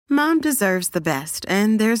Mom deserves the best,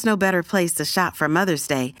 and there's no better place to shop for Mother's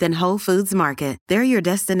Day than Whole Foods Market. They're your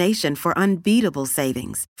destination for unbeatable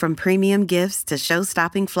savings, from premium gifts to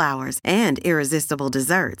show-stopping flowers and irresistible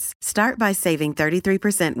desserts. Start by saving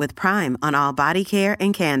 33% with Prime on all body care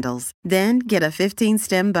and candles. Then get a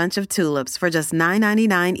 15-stem bunch of tulips for just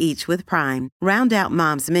 $9.99 each with Prime. Round out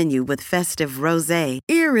Mom's menu with festive rosé,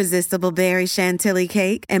 irresistible berry chantilly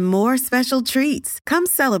cake, and more special treats. Come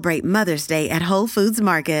celebrate Mother's Day at Whole Foods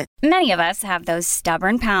Market. Many of us have those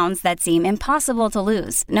stubborn pounds that seem impossible to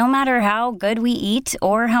lose, no matter how good we eat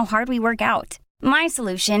or how hard we work out. My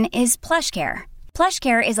solution is PlushCare.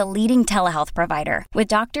 PlushCare is a leading telehealth provider with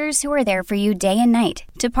doctors who are there for you day and night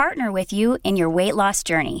to partner with you in your weight loss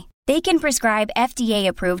journey. They can prescribe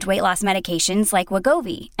FDA-approved weight loss medications like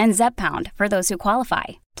Wegovy and Zepbound for those who qualify.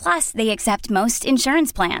 Plus, they accept most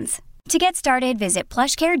insurance plans. To get started, visit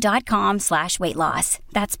plushcare.com/weightloss.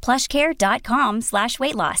 That's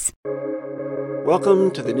plushcare.com/weightloss. Welcome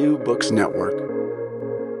to the New Books Network.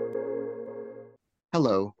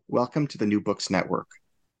 Hello, welcome to the New Books Network.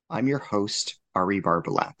 I'm your host, Ari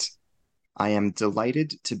Barbalat. I am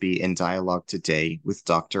delighted to be in dialogue today with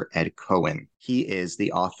Dr. Ed Cohen. He is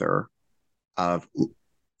the author of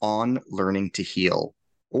On Learning to Heal,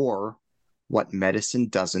 or What Medicine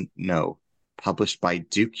Doesn't Know, published by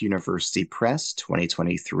Duke University Press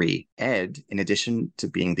 2023. Ed, in addition to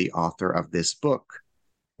being the author of this book,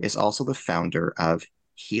 is also the founder of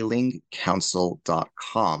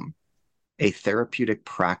HealingCounsel.com, a therapeutic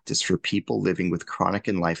practice for people living with chronic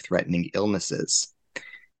and life-threatening illnesses.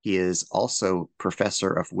 He is also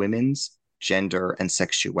professor of women's, gender, and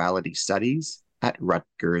sexuality studies at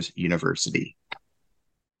Rutgers University.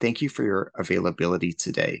 Thank you for your availability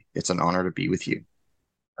today. It's an honor to be with you.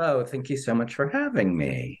 Oh, thank you so much for having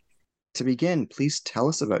me. To begin, please tell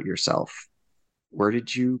us about yourself. Where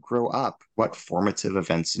did you grow up? What formative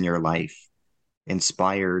events in your life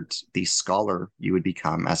inspired the scholar you would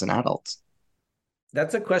become as an adult?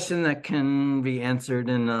 That's a question that can be answered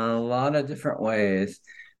in a lot of different ways.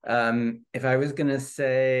 If I was going to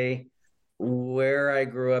say where I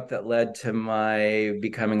grew up that led to my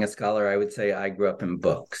becoming a scholar, I would say I grew up in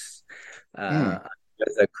books. I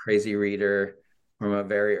was a crazy reader from a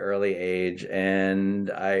very early age,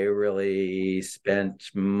 and I really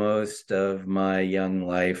spent most of my young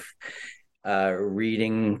life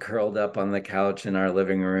reading, curled up on the couch in our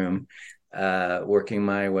living room, working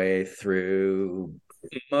my way through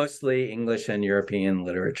mostly English and European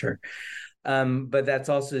literature. But that's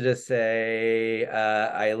also to say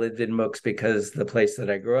I lived in books because the place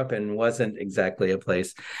that I grew up in wasn't exactly a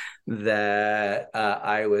place that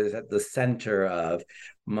I was at the center of.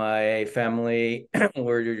 My family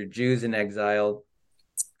were Jews in exile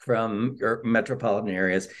from metropolitan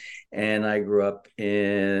areas, and I grew up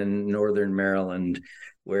in northern Maryland,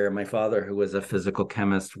 where my father, who was a physical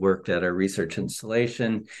chemist, worked at a research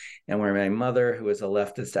installation, and where my mother, who was a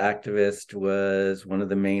leftist activist, was one of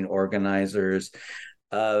the main organizers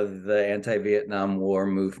of the anti-Vietnam War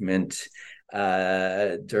movement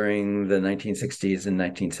during the 1960s and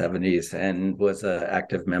 1970s, and was an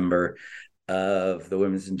active member of the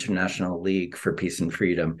Women's International League for Peace and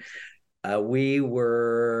Freedom. We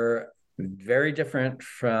were very different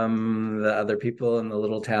from the other people in the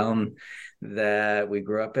little town that we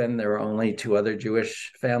grew up in. There were only two other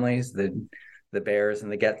Jewish families, the Bears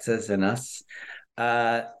and the Getzes and us.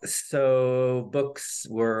 So books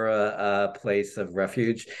were a place of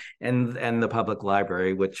refuge, and the public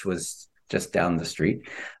library, which was just down the street.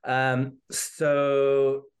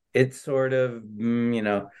 So it sort of,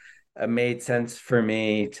 made sense for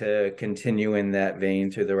me to continue in that vein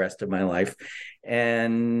through the rest of my life.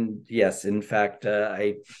 And yes, in fact,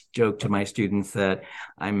 I joke to my students that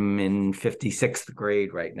I'm in 56th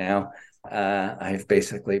grade right now. I've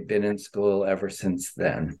basically been in school ever since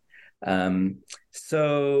then. I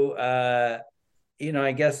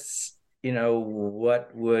guess,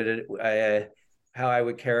 how I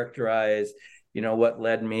would characterize what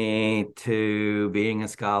led me to being a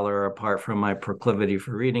scholar, apart from my proclivity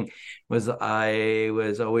for reading, was I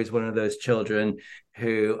was always one of those children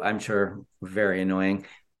who, I'm sure very annoying,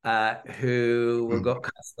 who would go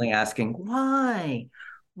constantly asking, why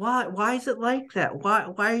is it like that?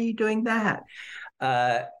 Why are you doing that?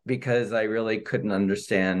 Because I really couldn't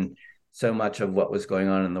understand so much of what was going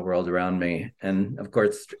on in the world around me. And of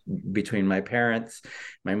course, between my parents,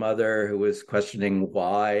 my mother, who was questioning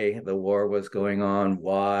why the war was going on,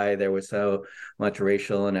 why there was so much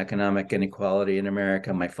racial and economic inequality in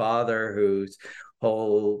America, my father, whose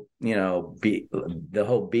whole, the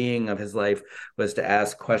whole being of his life was to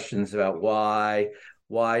ask questions about why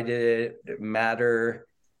did it matter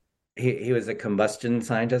he was a combustion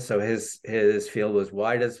scientist, so his field was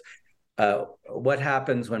what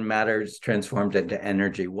happens when matter is transformed into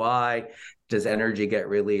energy? Why does energy get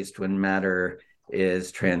released when matter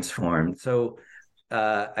is transformed? So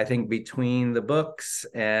I think between the books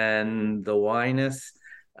and the whiness,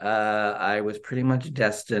 I was pretty much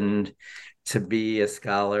destined to be a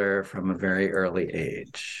scholar from a very early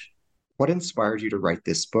age. What inspired you to write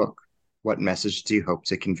this book? What message do you hope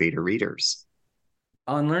to convey to readers?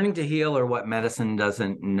 On Learning to Heal, or What Medicine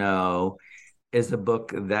Doesn't Know, is a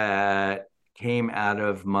book that comes out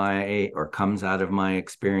of my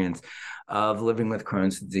experience of living with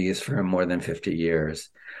Crohn's disease for more than 50 years.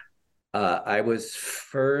 I was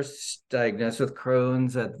first diagnosed with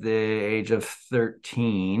Crohn's at the age of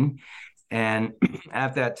 13. And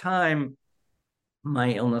at that time, my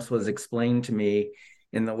illness was explained to me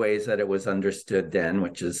in the ways that it was understood then,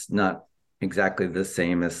 which is not exactly the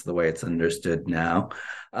same as the way it's understood now,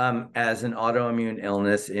 as an autoimmune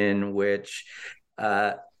illness in which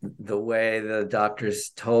the way the doctors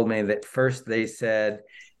told me that first they said,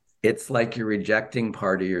 it's like you're rejecting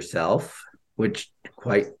part of yourself, which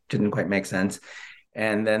didn't quite make sense.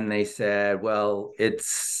 And then they said, well,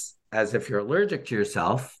 it's as if you're allergic to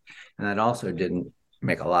yourself. And that also didn't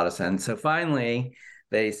make a lot of sense. So finally,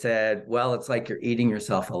 they said, well, it's like you're eating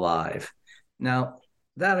yourself alive. Now,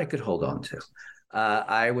 that I could hold on to.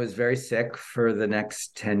 I was very sick for the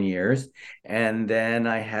next 10 years. And then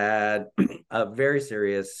I had a very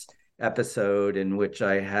serious episode in which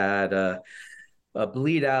I had a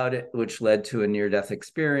bleed out, which led to a near-death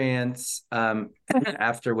experience,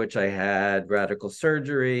 after which I had radical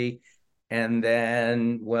surgery. And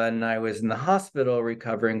then when I was in the hospital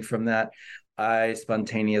recovering from that, I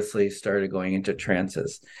spontaneously started going into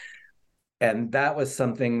trances. And that was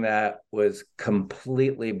something that was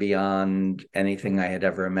completely beyond anything I had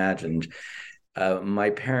ever imagined. My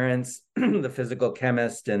parents, the physical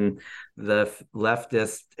chemist and the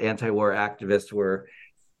leftist anti-war activists, were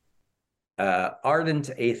ardent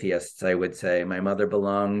atheists, I would say. My mother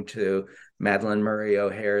belonged to Madalyn Murray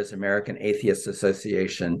O'Hair's American Atheist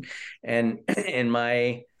Association. And in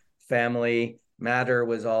my family, matter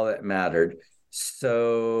was all that mattered.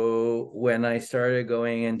 So when I started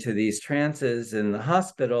going into these trances in the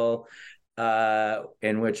hospital,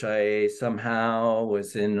 in which I somehow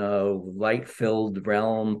was in a light-filled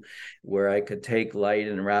realm where I could take light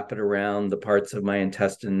and wrap it around the parts of my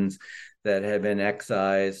intestines that had been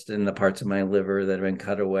excised and the parts of my liver that had been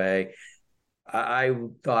cut away, I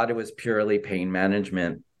thought it was purely pain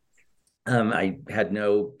management. I had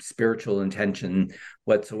no spiritual intention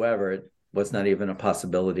whatsoever. It was not even a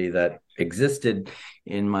possibility that existed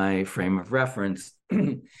in my frame of reference.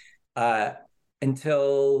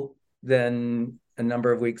 Until then, a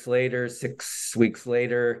number of weeks later, 6 weeks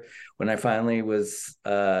later, when I finally was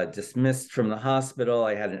dismissed from the hospital,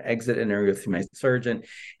 I had an exit interview with my surgeon,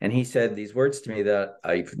 and he said these words to me that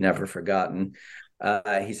I've never forgotten.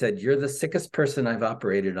 He said, "You're the sickest person I've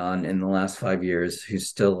operated on in the last 5 years who's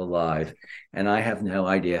still alive, and I have no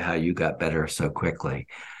idea how you got better so quickly."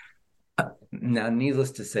 Now,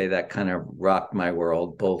 needless to say, that kind of rocked my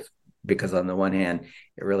world, both because on the one hand,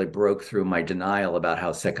 it really broke through my denial about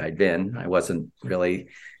how sick I'd been. I wasn't really,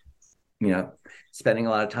 spending a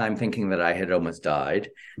lot of time thinking that I had almost died.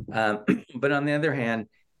 But on the other hand,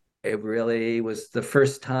 it really was the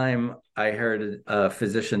first time I heard a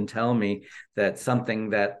physician tell me that something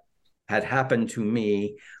that had happened to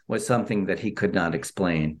me was something that he could not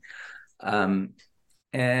explain. And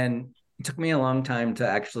it took me a long time to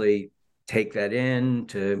actually take that in,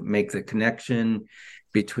 to make the connection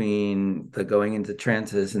between the going into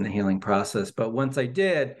trances and the healing process. But once I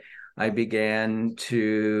did, I began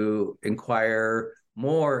to inquire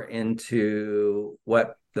more into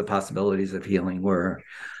what the possibilities of healing were.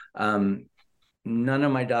 None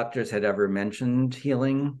of my doctors had ever mentioned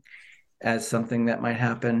healing as something that might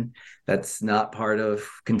happen. That's not part of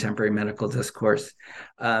contemporary medical discourse.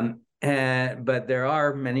 But there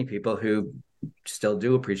are many people who still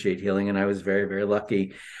do appreciate healing, and I was very, very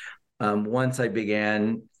lucky. Once I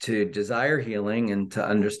began to desire healing and to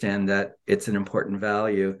understand that it's an important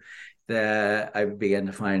value, that I began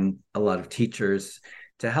to find a lot of teachers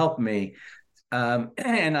to help me.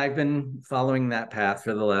 And I've been following that path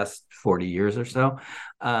for the last 40 years or so.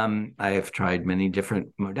 I have tried many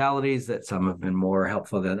different modalities that some have been more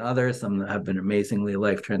helpful than others. Some have been amazingly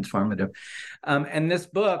life transformative. And this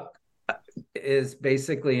book is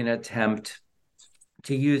basically an attempt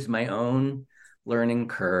to use my own learning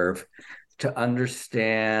curve to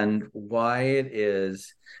understand why it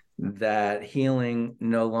is that healing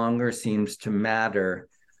no longer seems to matter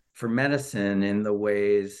for medicine in the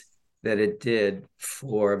ways that it did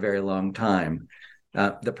for a very long time.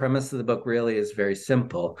 The premise of the book really is very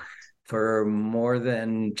simple. For more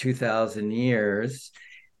than 2,000 years,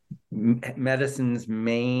 medicine's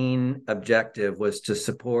main objective was to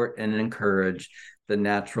support and encourage the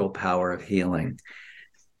natural power of healing.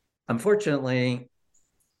 Unfortunately,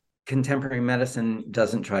 contemporary medicine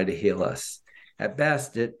doesn't try to heal us. At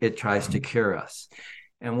best, it tries to cure us.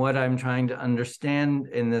 And what I'm trying to understand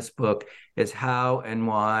in this book is how and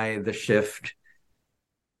why the shift,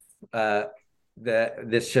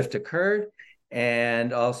 this shift occurred,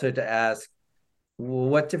 and also to ask, well,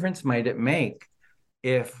 what difference might it make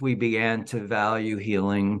if we began to value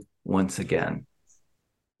healing once again?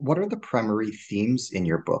 What are the primary themes in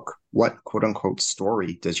your book? What quote unquote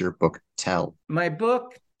story does your book tell? My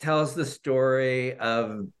book tells the story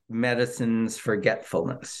of medicine's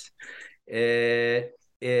forgetfulness.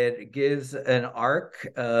 It gives an arc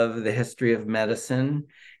of the history of medicine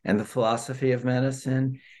and the philosophy of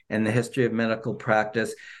medicine and the history of medical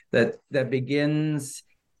practice that begins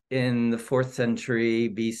in the 4th century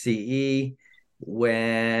BCE,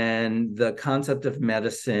 when the concept of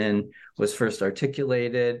medicine was first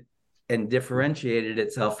articulated and differentiated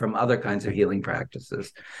itself from other kinds of healing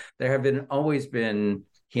practices. There have always been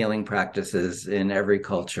healing practices in every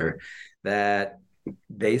culture that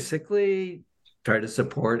basically try to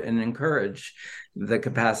support and encourage the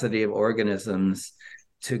capacity of organisms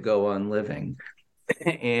to go on living.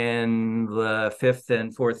 In the 5th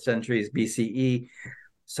and 4th centuries BCE,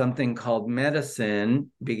 something called medicine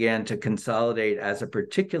began to consolidate as a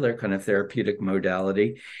particular kind of therapeutic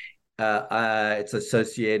modality. It's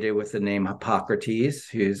associated with the name Hippocrates,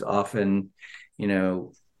 who's often,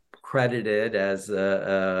 credited as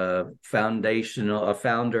a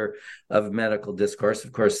founder of medical discourse.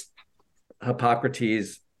 Of course,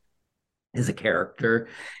 Hippocrates is a character.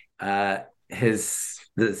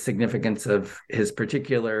 The significance of his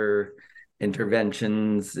particular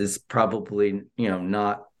interventions is probably,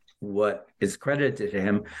 not what is credited to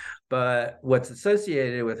him. But what's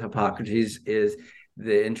associated with Hippocrates is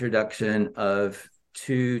the introduction of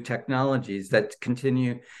 2 technologies that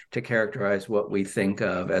continue to characterize what we think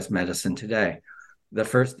of as medicine today. The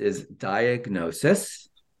first is diagnosis.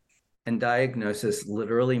 And diagnosis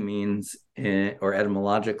literally means, or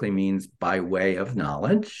etymologically means, by way of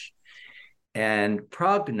knowledge. And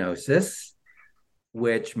prognosis,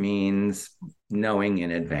 which means knowing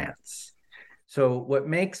in advance. So what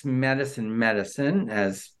makes medicine,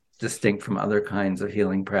 as distinct from other kinds of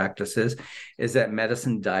healing practices, is that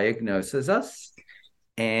medicine diagnoses us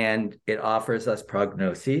and it offers us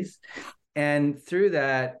prognoses. And through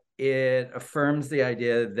that, it affirms the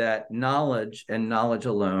idea that knowledge and knowledge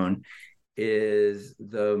alone is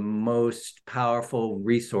the most powerful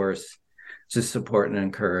resource to support and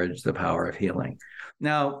encourage the power of healing.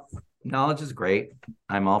 Now, knowledge is great.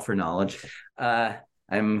 I'm all for knowledge.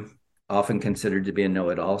 I'm often considered to be a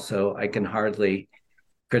know-it-all, so I can hardly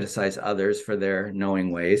criticize others for their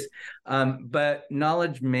knowing ways. But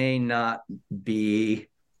knowledge may not be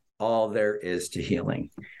all there is to healing.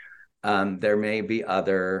 There may be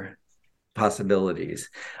other possibilities.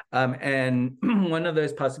 And one of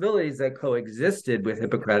those possibilities that coexisted with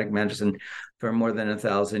Hippocratic medicine for more than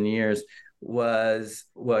 1,000 years was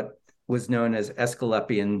what was known as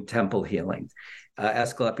Asclepian temple healing.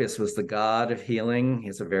 Asclepius was the god of healing. He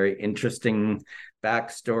has a very interesting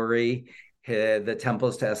backstory. The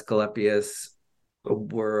temples to Asclepius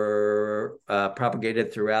were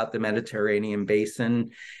propagated throughout the Mediterranean basin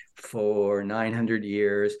for 900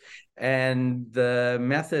 years. And the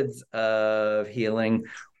methods of healing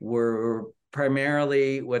were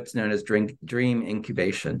primarily what's known as dream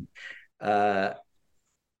incubation.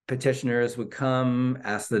 Petitioners would come,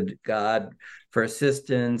 ask the god for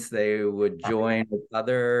assistance. They would join with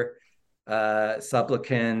other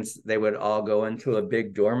supplicants. They would all go into a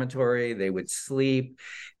big dormitory. They would sleep.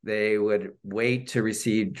 They would wait to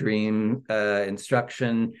receive dream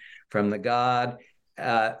instruction from the god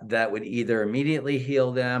that would either immediately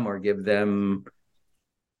heal them or give them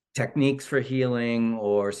techniques for healing,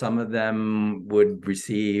 or some of them would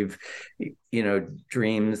receive,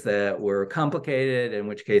 dreams that were complicated, in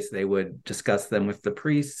which case they would discuss them with the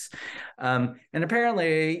priests. And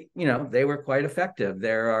apparently, they were quite effective.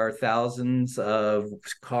 There are thousands of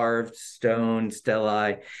carved stone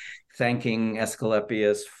stelae thanking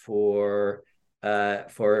Asclepius for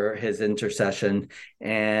his intercession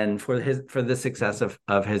and for the success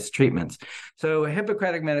of his treatments. So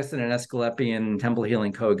Hippocratic medicine and Asclepian temple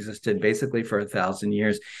healing coexisted basically for 1,000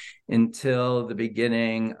 years until the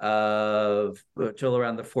beginning till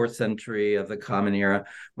around the 4th century of the Common Era,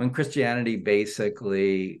 when Christianity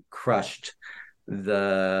basically crushed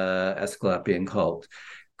the Asclepian cult.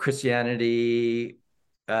 Christianity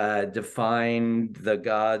defined the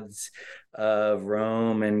gods of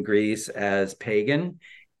Rome and Greece as pagan,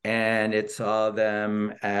 and it saw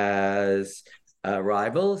them as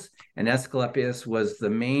rivals. And Asclepius was the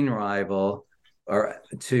main rival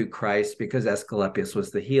to Christ because Asclepius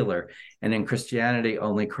was the healer. And in Christianity,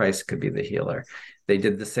 only Christ could be the healer. They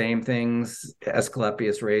did the same things.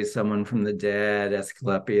 Asclepius raised someone from the dead.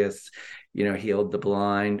 Asclepius, healed the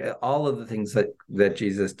blind. All of the things that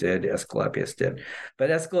Jesus did, Asclepius did. But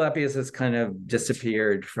Asclepius has kind of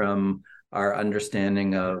disappeared from our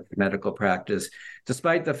understanding of medical practice,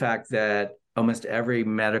 despite the fact that almost every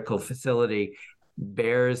medical facility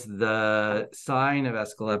bears the sign of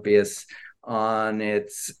Asclepius on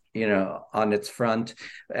its front.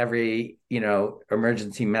 Every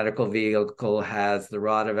emergency medical vehicle has the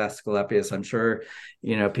rod of Asclepius. I'm sure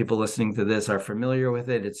people listening to this are familiar with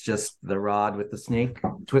it. It's just the rod with the snake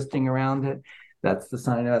twisting around it. That's the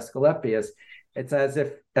sign of Asclepius. It's as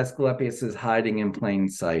if Asclepius is hiding in plain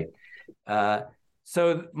sight.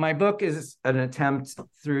 So my book is an attempt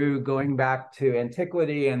through going back to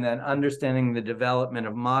antiquity and then understanding the development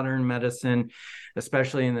of modern medicine,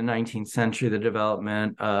 especially in the 19th century, the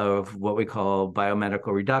development of what we call biomedical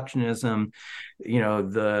reductionism,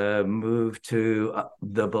 the move to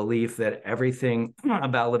the belief that everything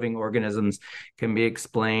about living organisms can be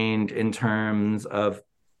explained in terms of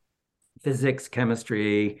physics,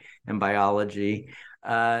 chemistry, and biology.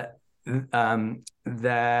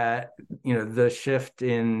 That the shift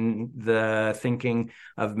in the thinking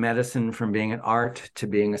of medicine from being an art to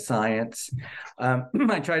being a science.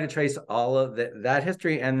 I try to trace all of that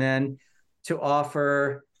history and then to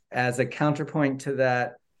offer as a counterpoint to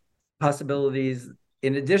that possibilities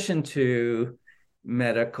in addition to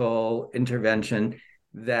medical intervention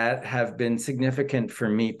that have been significant for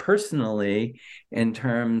me personally in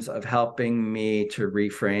terms of helping me to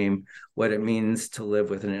reframe what it means to live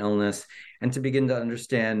with an illness and to begin to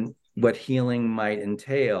understand what healing might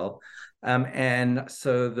entail. And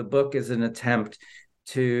so the book is an attempt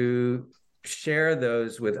to share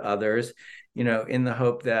those with others, in the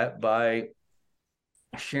hope that by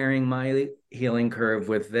sharing my healing curve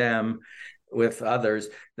with them, with others,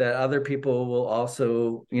 that other people will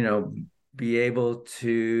also, be able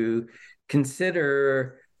to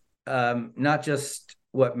consider not just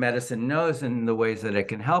what medicine knows and the ways that it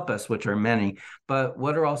can help us, which are many, but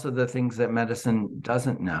what are also the things that medicine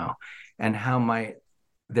doesn't know, and how might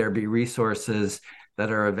there be resources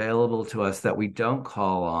that are available to us that we don't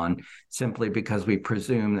call on simply because we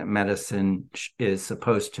presume that medicine is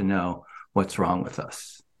supposed to know what's wrong with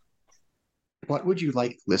us. What would you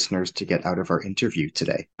like listeners to get out of our interview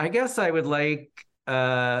today? I guess I would like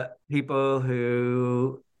people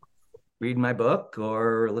who read my book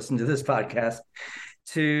or listen to this podcast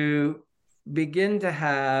to begin to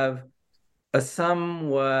have a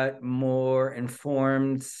somewhat more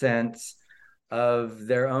informed sense of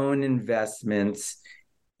their own investments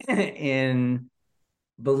in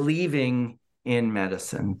believing in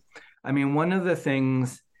medicine. I mean, one of the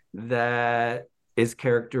things that is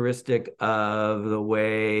characteristic of the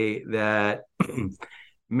way that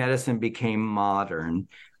medicine became modern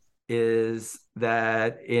is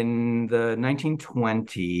that in the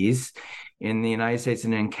 1920s in the United States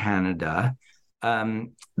and in Canada,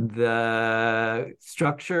 the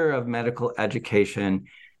structure of medical education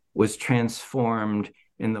was transformed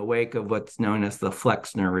in the wake of what's known as the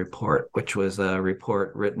Flexner Report, which was a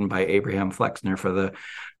report written by Abraham Flexner for the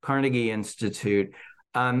Carnegie Institute,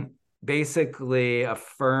 basically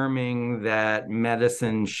affirming that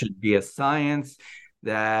medicine should be a science,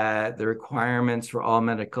 that the requirements for all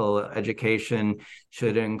medical education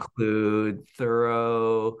should include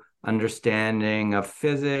thorough understanding of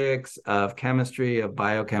physics, of chemistry, of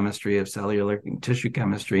biochemistry, of cellular tissue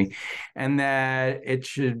chemistry, and that it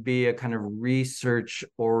should be a kind of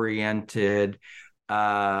research-oriented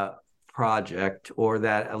project, or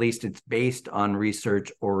that at least it's based on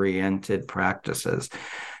research-oriented practices.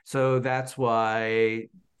 So that's why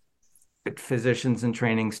physicians in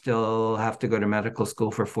training still have to go to medical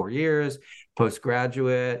school for 4 years,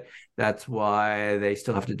 postgraduate. That's why they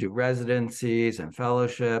still have to do residencies and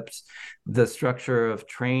fellowships. The structure of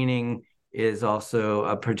training is also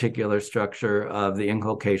a particular structure of the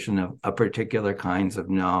inculcation of a particular kinds of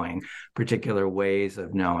knowing, particular ways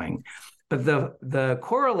of knowing. But the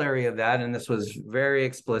corollary of that, and this was very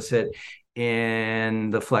explicit in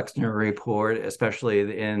the Flexner Report,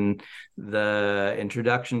 especially in the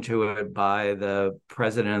introduction to it by the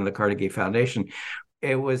president of the Carnegie Foundation,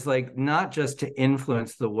 it was like not just to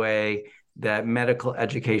influence the way that medical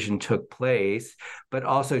education took place, but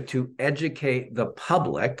also to educate the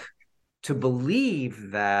public to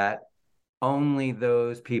believe that only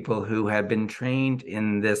those people who had been trained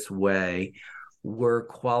in this way were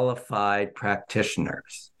qualified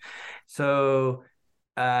practitioners. So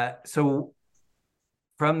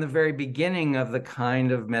from the very beginning of the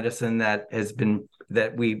kind of medicine that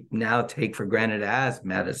we now take for granted as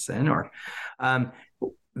medicine, or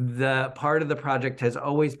the part of the project has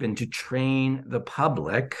always been to train the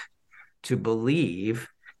public to believe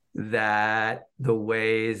that the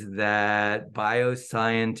ways that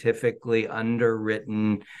bioscientifically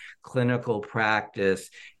underwritten clinical practice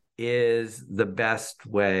is the best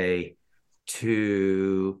way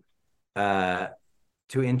to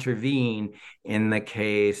intervene in the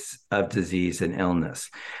case of disease and illness.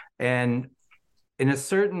 And in a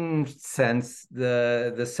certain sense,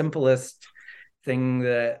 the simplest thing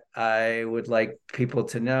that I would like people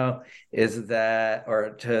to know is that,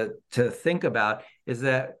 or to think about, is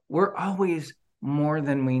that we're always more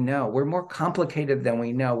than we know. We're more complicated than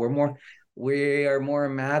we know. We are more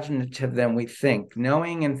imaginative than we think.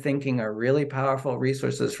 Knowing and thinking are really powerful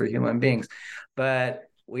resources for human beings, but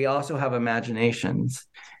we also have imaginations.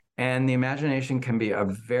 And the imagination can be a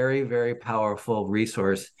very, very powerful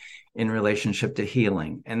resource in relationship to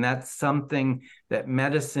healing. And that's something that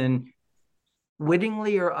medicine,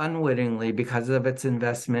 wittingly or unwittingly, because of its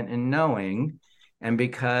investment in knowing, and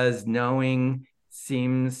because knowing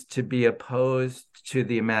seems to be opposed to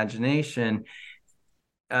the imagination,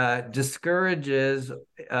 discourages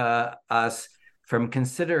us from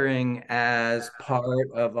considering as part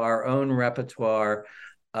of our own repertoire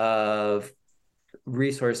of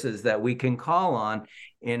resources that we can call on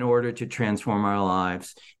in order to transform our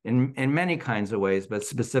lives in many kinds of ways, but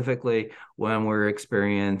specifically when we're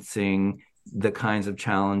experiencing the kinds of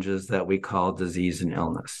challenges that we call disease and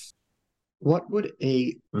illness. What would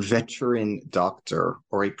a veteran doctor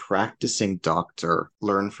or a practicing doctor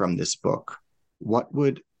learn from this book? What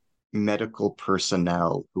would medical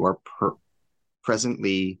personnel who are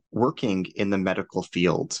presently working in the medical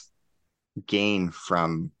field gain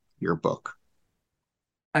from your book?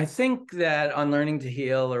 I think that on Learning to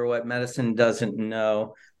Heal, or What Medicine Doesn't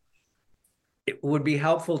Know, it would be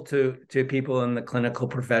helpful to people in the clinical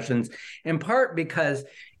professions, in part because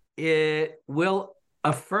it will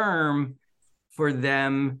affirm for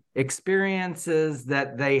them experiences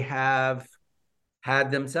that they have had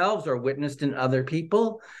themselves or witnessed in other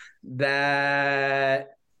people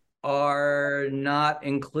that are not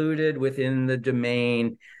included within the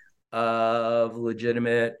domain of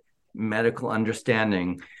legitimate medical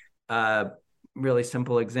understanding. Really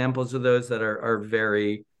simple examples of those that are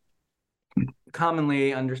very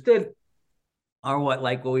commonly understood are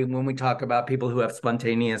when we talk about people who have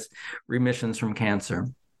spontaneous remissions from cancer.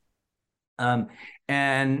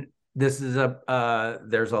 And this is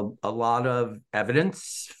there's a lot of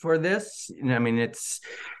evidence for this. I mean,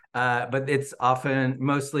 but it's often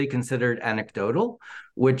mostly considered anecdotal,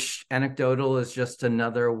 which anecdotal is just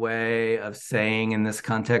another way of saying, in this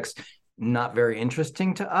context, not very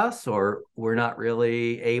interesting to us, or we're not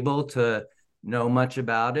really able to know much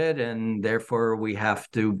about it, and therefore we have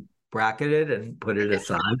to bracket it and put it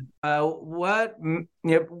aside. What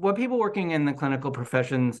people working in the clinical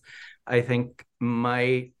professions, I think,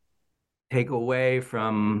 might take away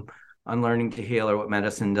from On Learning to Heal, or What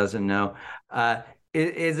Medicine Doesn't Know,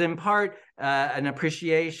 is in part an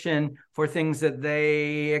appreciation for things that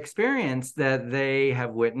they experience, that they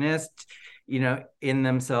have witnessed, in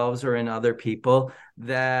themselves or in other people,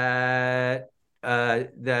 that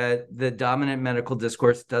the dominant medical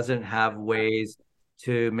discourse doesn't have ways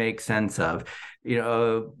to make sense of.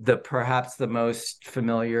 Perhaps the most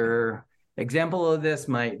familiar example of this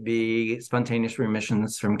might be spontaneous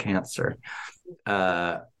remissions from cancer.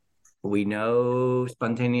 We know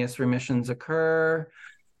spontaneous remissions occur.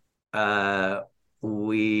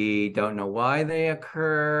 We don't know why they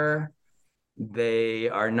occur. They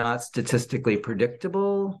are not statistically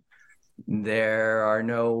predictable. There are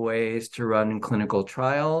no ways to run clinical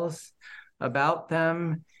trials about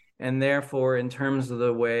them. And therefore, in terms of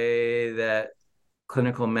the way that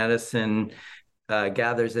clinical medicine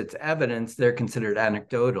gathers its evidence, they're considered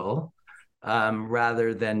anecdotal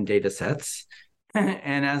rather than data sets.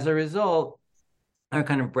 And as a result, are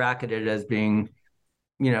kind of bracketed as being,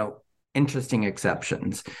 interesting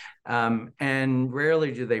exceptions. And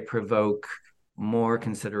rarely do they provoke more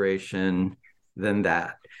consideration than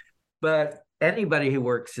that. But anybody who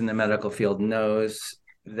works in the medical field knows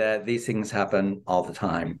that these things happen all the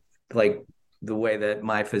time. Like the way that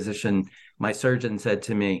my surgeon said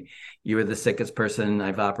to me, "You were the sickest person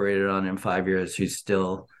I've operated on in 5 years who's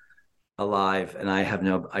still alive, and I have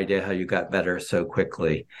no idea how you got better so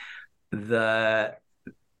quickly. That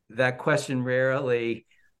question rarely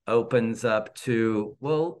opens up to,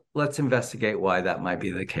 well, let's investigate why that might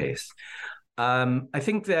be the case. I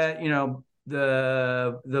think that,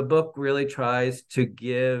 the book really tries to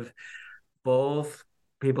give both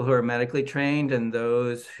people who are medically trained and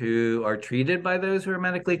those who are treated by those who are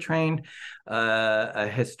medically trained a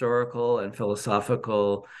historical and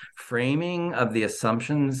philosophical framing of the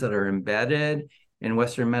assumptions that are embedded in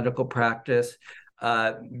Western medical practice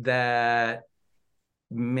that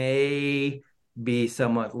may be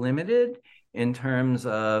somewhat limited in terms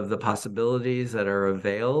of the possibilities that are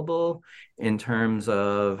available, in terms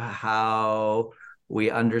of how we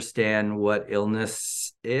understand what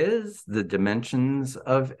illness is, the dimensions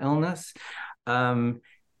of illness, the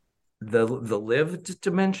lived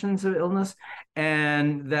dimensions of illness,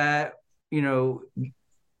 and that,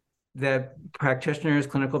 that practitioners,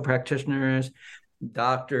 clinical practitioners,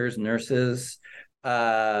 doctors, nurses,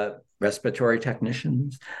 respiratory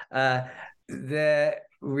technicians, that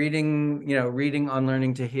reading on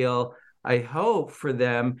Learning to Heal, I hope for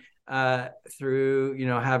them through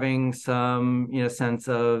having some sense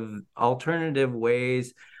of alternative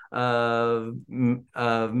ways of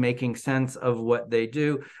making sense of what they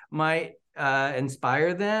do might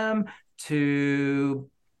inspire them to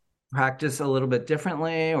practice a little bit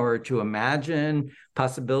differently, or to imagine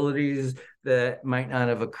possibilities that might not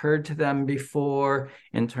have occurred to them before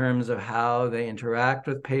in terms of how they interact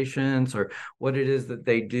with patients, or what it is that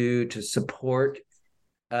they do to support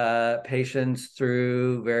patients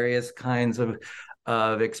through various kinds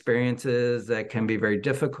of experiences that can be very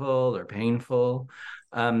difficult or painful.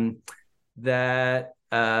 That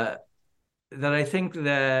I think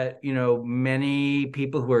that, many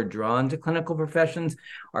people who are drawn to clinical professions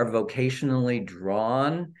are vocationally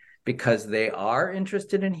drawn because they are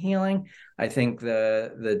interested in healing. I think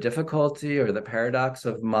the difficulty or the paradox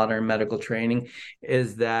of modern medical training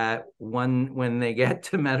is that when they get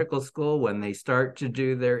to medical school, when they start to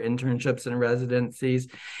do their internships and residencies,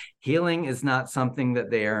 healing is not something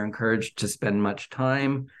that they are encouraged to spend much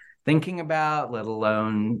time thinking about, let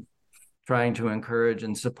alone trying to encourage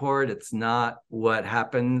and support. It's not what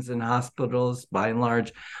happens in hospitals. By and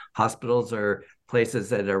large, hospitals are places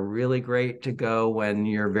that are really great to go when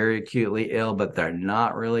you're very acutely ill, but they're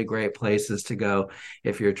not really great places to go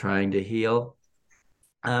if you're trying to heal.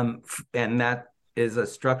 And that is a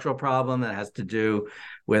structural problem that has to do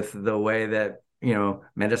with the way that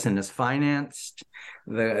medicine is financed,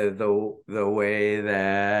 the way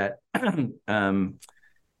that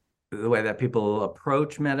the way that people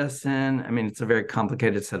approach medicine. I mean, it's a very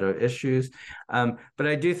complicated set of issues. But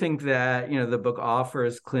I do think that, the book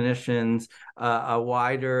offers clinicians a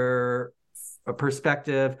wider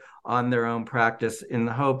perspective on their own practice, in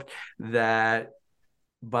the hope that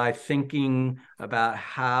by thinking about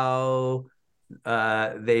how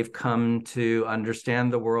they've come to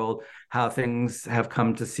understand the world, how things have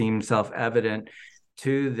come to seem self-evident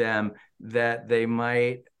to them, that they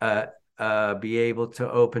might be able to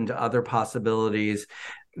open to other possibilities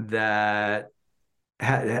that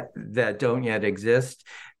don't yet exist.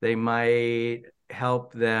 They might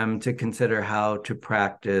help them to consider how to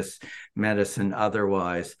practice medicine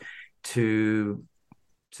otherwise, to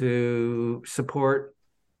support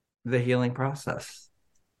the healing process.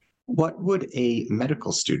 What would a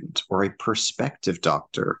medical student or a prospective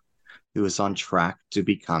doctor who is on track to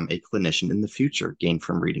become a clinician in the future gain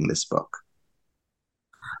from reading this book?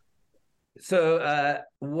 So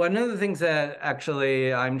one of the things that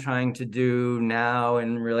actually I'm trying to do now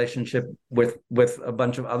in relationship with a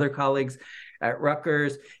bunch of other colleagues at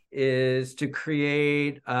Rutgers is to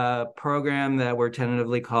create a program that we're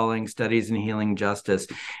tentatively calling Studies in Healing Justice.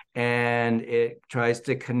 And it tries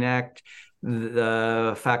to connect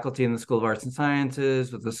the faculty in the School of Arts and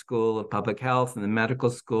Sciences with the School of Public Health and the medical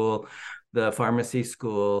school, the pharmacy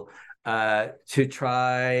school, to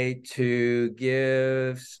try to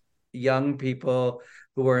give young people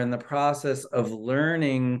who are in the process of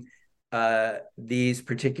learning these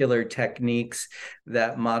particular techniques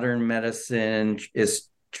that modern medicine is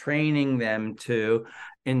training them to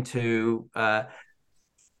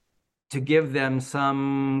give them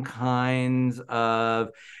some kinds of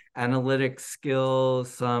analytic skills,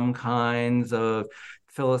 some kinds of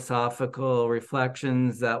philosophical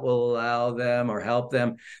reflections that will allow them or help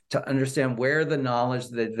them to understand where the knowledge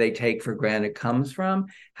that they take for granted comes from,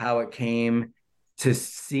 how it came to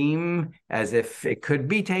seem as if it could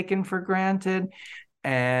be taken for granted,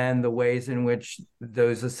 and the ways in which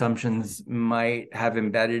those assumptions might have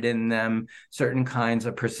embedded in them certain kinds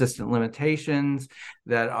of persistent limitations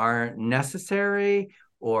that aren't necessary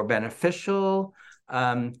or beneficial,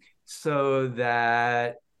 so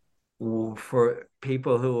that for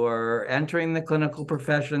people who are entering the clinical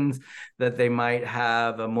professions, that they might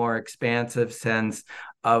have a more expansive sense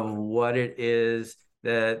of what it is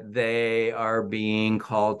that they are being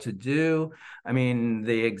called to do. I mean,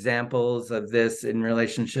 the examples of this in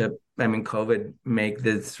relationship, I mean, COVID make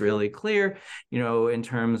this really clear, in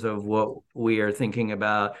terms of what we are thinking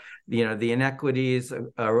about, the inequities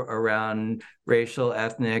around racial,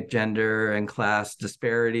 ethnic, gender, and class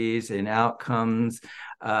disparities in outcomes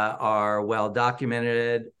are well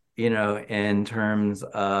documented, in terms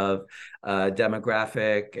of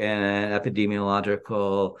demographic and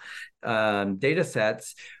epidemiological data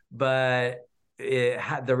sets, but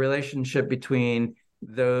the relationship between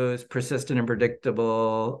those persistent and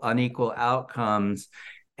predictable unequal outcomes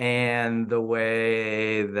and the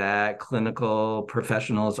way that clinical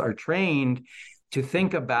professionals are trained to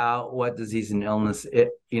think about what disease and illness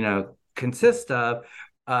consist of,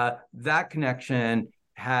 that connection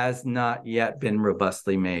has not yet been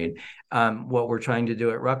robustly made. What we're trying to do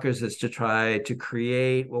at Rutgers is to try to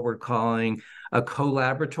create what we're calling a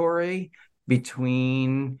collaboratory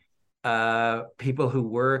between people who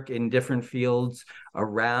work in different fields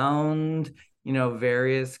around,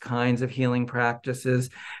 various kinds of healing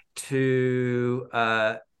practices to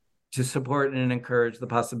support and encourage the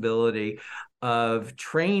possibility of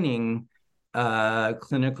training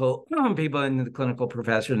clinical people in the clinical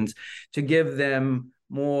professions to give them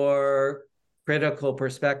more critical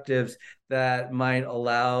perspectives that might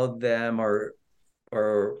allow them or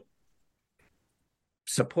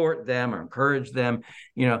support them or encourage them,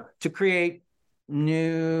 to create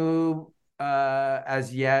new,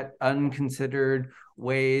 as yet unconsidered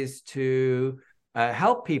ways to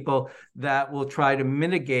help people that will try to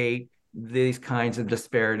mitigate these kinds of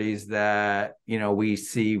disparities that, we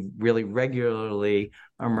see really regularly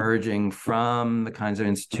emerging from the kinds of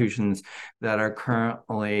institutions that are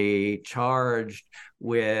currently charged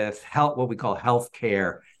with what we call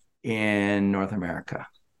healthcare in North America.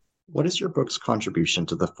 What is your book's contribution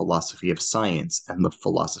to the philosophy of science and the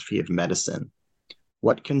philosophy of medicine?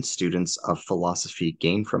 What can students of philosophy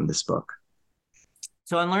gain from this book?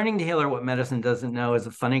 So On Learning to Heal or What Medicine Doesn't Know is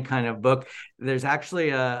a funny kind of book. There's actually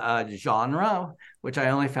a genre, which I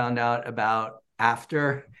only found out about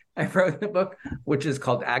after I wrote the book, which is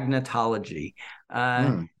called agnotology.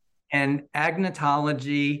 And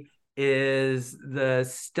agnotology is the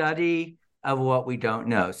study of what we don't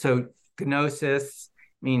know. So gnosis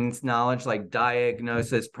means knowledge, like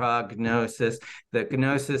diagnosis, prognosis. The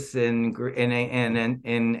gnosis in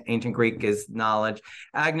ancient Greek is knowledge.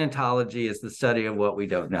 Agnotology is the study of what we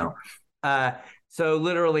don't know. So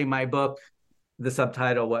literally my book, the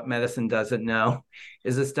subtitle, What Medicine Doesn't Know,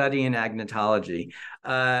 is a study in agnotology,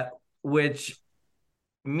 which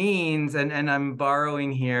means, and I'm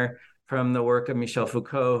borrowing here from the work of Michel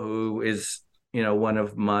Foucault, who is, one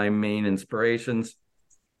of my main inspirations,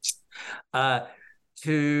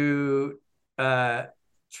 to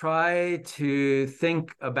try to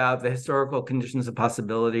think about the historical conditions of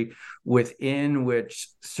possibility within which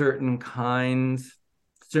certain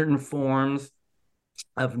forms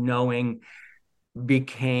of knowing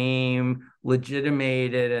became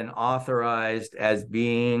legitimated and authorized as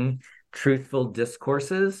being truthful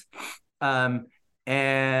discourses, and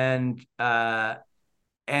that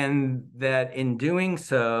in doing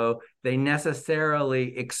so, they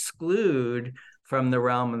necessarily exclude from the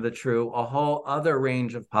realm of the true a whole other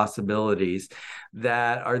range of possibilities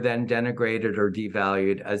that are then denigrated or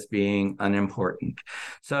devalued as being unimportant.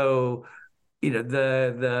 So,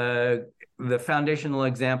 the foundational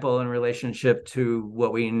example in relationship to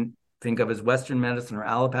what we think of as Western medicine or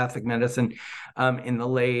allopathic medicine in the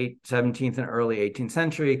late 17th and early 18th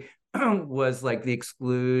century was like the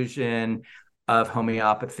exclusion of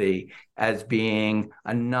homeopathy as being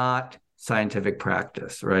a not scientific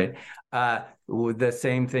practice, right? The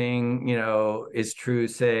same thing, is true,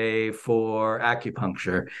 say, for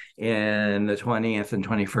acupuncture in the 20th and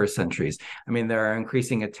 21st centuries. I mean, there are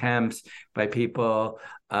increasing attempts by people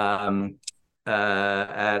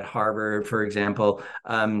at Harvard, for example,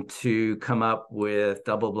 to come up with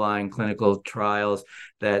double-blind clinical trials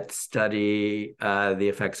that study the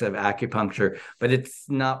effects of acupuncture. But it's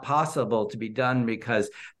not possible to be done because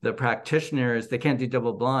the practitioners, they can't do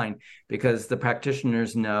double-blind because the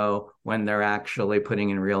practitioners know when they're actually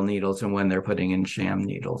putting in real needles and when they're putting in sham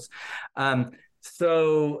needles.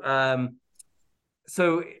 So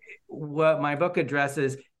what my book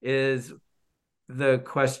addresses is the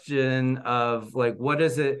question of like,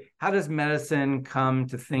 how does medicine come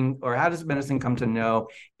to think, or how does medicine come to know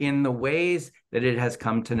in the ways that it has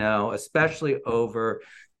come to know, especially over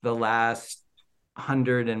the last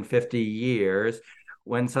 150 years,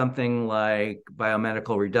 when something like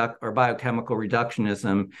biochemical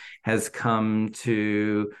reductionism has come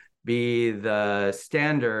to be the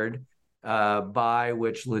standard by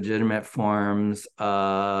which legitimate forms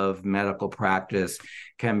of medical practice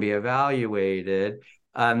can be evaluated.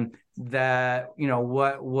 That,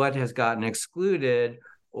 what has gotten excluded,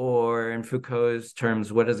 or in Foucault's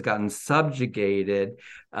terms, what has gotten subjugated,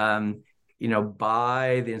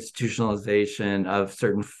 by the institutionalization of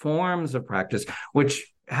certain forms of practice,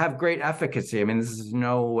 which have great efficacy. I mean, this is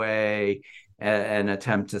no way an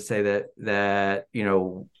attempt to say that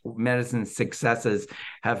medicine's successes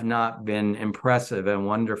have not been impressive and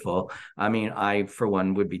wonderful. I mean, I, for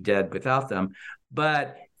one, would be dead without them.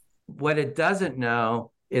 But what it doesn't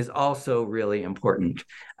know is also really important.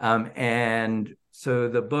 And so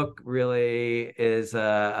the book really is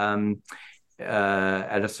at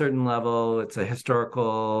a certain level, it's a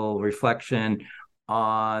historical reflection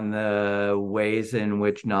on the ways in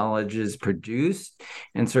which knowledge is produced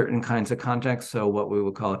in certain kinds of contexts, so what we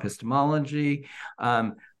would call epistemology.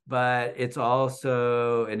 But it's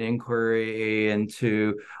also an inquiry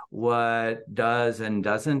into what does and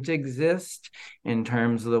doesn't exist in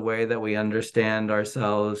terms of the way that we understand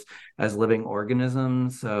ourselves as living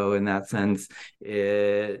organisms. So in that sense,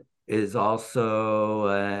 it is also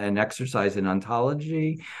an exercise in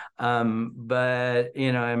ontology. But,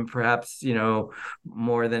 and perhaps,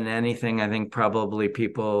 more than anything, I think probably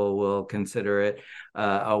people will consider it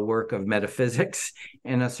a work of metaphysics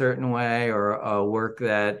in a certain way, or a work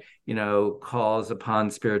that, calls upon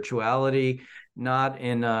spirituality, not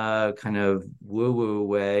in a kind of woo-woo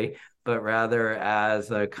way, but rather as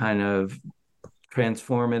a kind of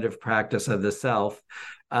transformative practice of the self,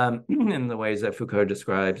 in the ways that Foucault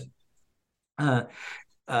describes. That,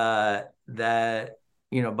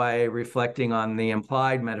 by reflecting on the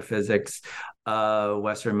implied metaphysics of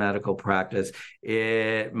Western medical practice,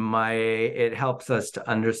 it helps us to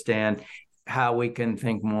understand how we can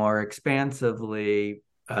think more expansively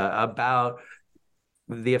about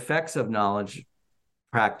the effects of knowledge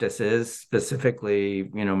practices, specifically,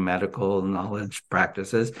 medical knowledge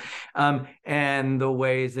practices, and the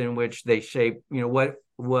ways in which they shape,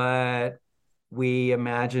 what we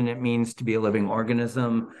imagine it means to be a living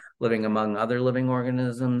organism, living among other living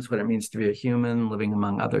organisms, what it means to be a human, living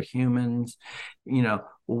among other humans,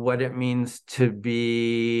 what it means to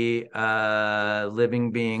be a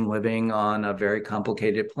living being living on a very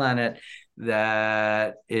complicated planet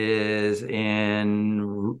that is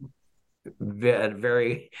in a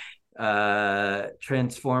very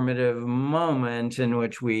transformative moment in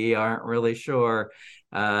which we aren't really sure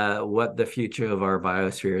what the future of our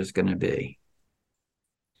biosphere is going to be.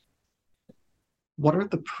 What are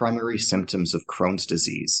the primary symptoms of Crohn's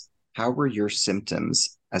disease? How were your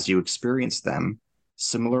symptoms, as you experienced them,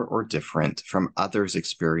 similar or different from others'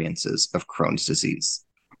 experiences of Crohn's disease?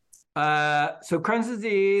 So Crohn's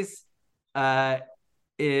disease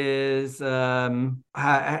is okay.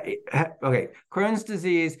 Crohn's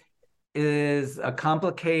disease is a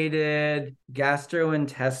complicated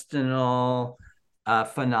gastrointestinal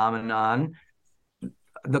phenomenon,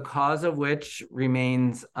 the cause of which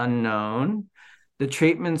remains unknown, the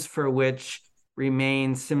treatments for which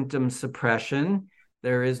remain symptom suppression.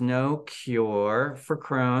 There is no cure for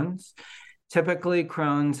Crohn's. Typically,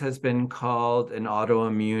 Crohn's has been called an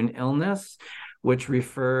autoimmune illness, which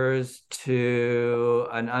refers to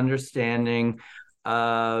an understanding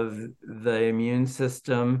of the immune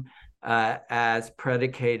system as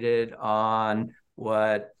predicated on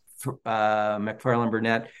what Macfarlane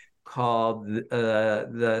Burnet called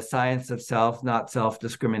the science of self, not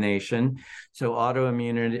self-discrimination. So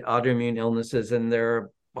autoimmune illnesses, and there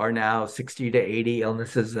are now 60 to 80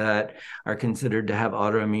 illnesses that are considered to have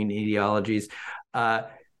autoimmune etiologies,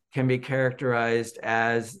 can be characterized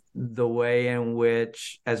as the way in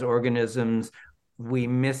which, as organisms, we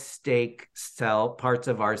mistake parts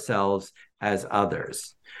of ourselves as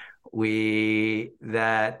others.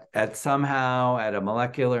 That somehow at a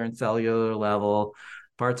molecular and cellular level,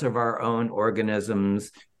 parts of our own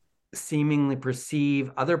organisms seemingly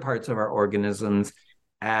perceive other parts of our organisms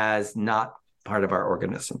as not part of our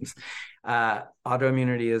organisms.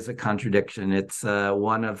 Autoimmunity is a contradiction. It's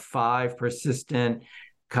one of 5 persistent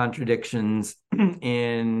contradictions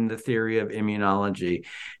in the theory of immunology.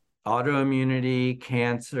 Autoimmunity,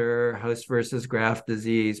 cancer, host versus graft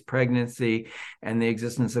disease, pregnancy, and the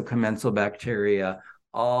existence of commensal bacteria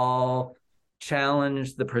all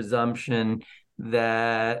challenge the presumption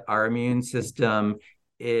that our immune system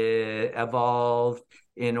evolved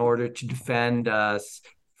in order to defend us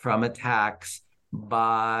from attacks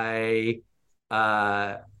by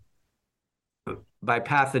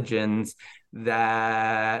pathogens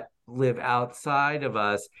that live outside of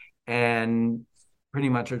us and pretty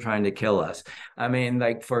much are trying to kill us. I mean,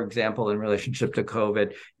 like, for example, in relationship to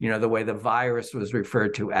COVID, the way the virus was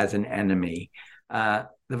referred to as an enemy. The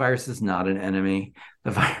virus is not an enemy.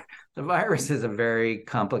 The virus is a very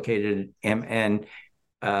complicated and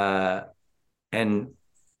not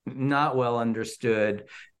well understood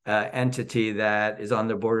entity that is on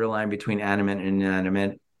the borderline between animate and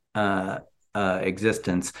inanimate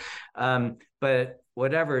existence. But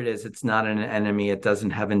whatever it is, it's not an enemy. It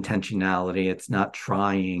doesn't have intentionality. It's not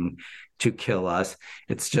trying to kill us.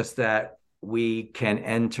 It's just that we can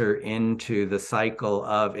enter into the cycle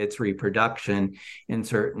of its reproduction in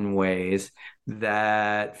certain ways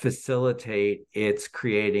that facilitate its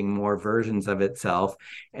creating more versions of itself.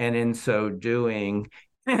 And in so doing,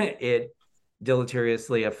 it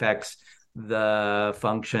deleteriously affects the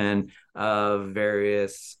function of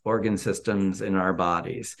various organ systems in our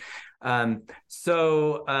bodies.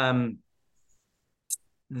 So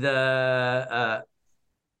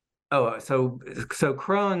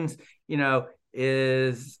Crohn's,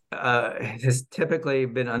 has typically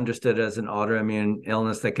been understood as an autoimmune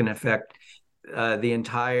illness that can affect the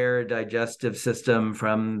entire digestive system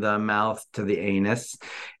from the mouth to the anus.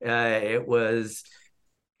 It was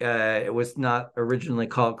not originally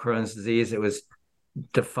called Crohn's disease. It was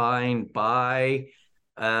defined by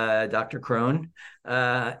Dr. Crohn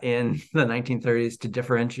in the 1930s to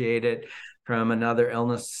differentiate it from another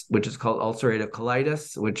illness, which is called ulcerative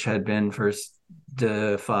colitis, which had been first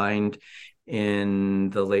defined in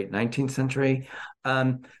the late 19th century.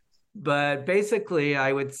 But basically,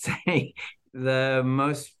 I would say the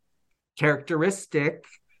most characteristic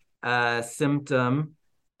symptom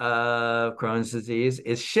of Crohn's disease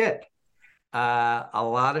is shit. A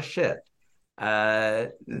lot of shit.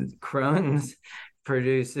 Crohn's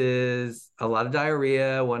produces a lot of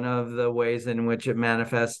diarrhea. One of the ways in which it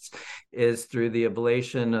manifests is through the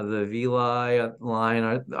ablation of the villi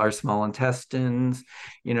line, our small intestines,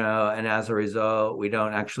 and as a result, we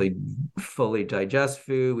don't actually fully digest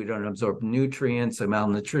food. We don't absorb nutrients. So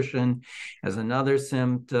malnutrition is another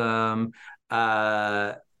symptom.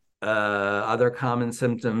 Other common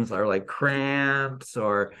symptoms are like cramps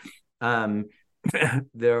or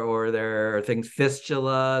there are things,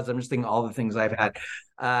 fistulas. I'm just thinking all the things I've had.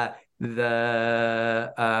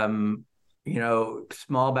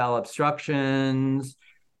 Small bowel obstructions,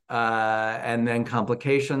 and then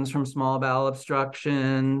complications from small bowel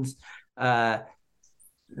obstructions. There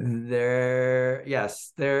are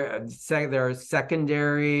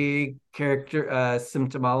secondary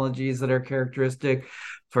symptomologies that are characteristic.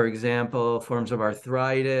 For example, forms of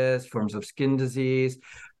arthritis, forms of skin disease.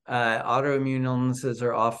 Autoimmune illnesses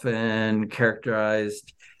are often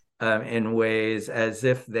characterized in ways as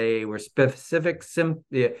if they were specific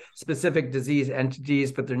disease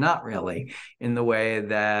entities, but they're not really, in the way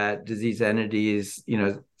that disease entities,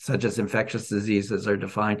 such as infectious diseases, are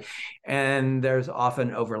defined. And there's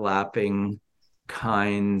often overlapping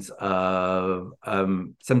kinds of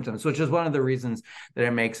symptoms, which is one of the reasons that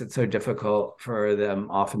it makes it so difficult for them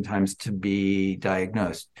oftentimes to be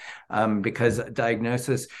diagnosed, because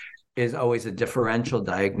diagnosis is always a differential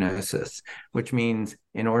diagnosis, which means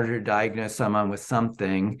in order to diagnose someone with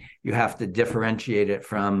something, you have to differentiate it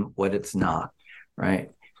from what it's not, right?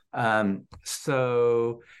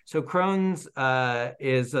 So Crohn's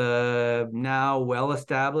is a now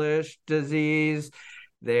well-established disease.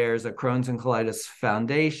 There's a Crohn's and Colitis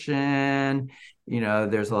Foundation.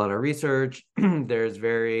 There's a lot of research. There's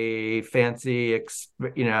very fancy,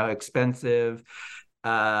 expensive,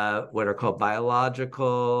 what are called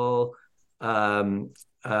biological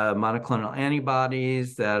monoclonal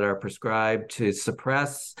antibodies that are prescribed to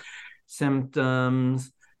suppress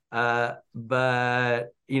symptoms.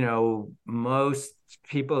 But most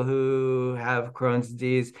people who have Crohn's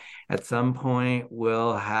disease at some point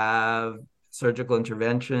will have surgical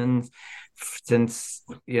interventions. Since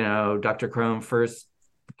Dr. Crohn first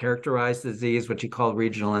characterized the disease, which he called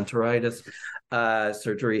regional enteritis,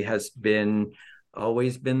 surgery has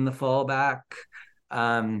always been the fallback.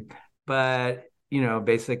 But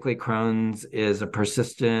basically Crohn's is a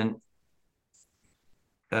persistent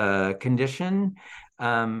condition,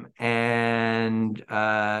 and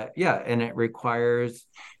it requires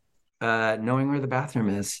knowing where the bathroom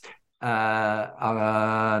is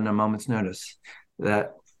on a moment's notice.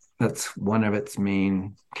 That's one of its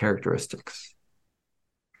main characteristics.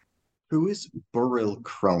 Who is Burrill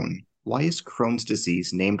Crohn, Why is Crohn's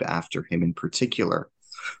disease named after him in particular?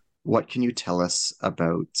 What can you tell us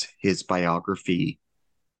about his biography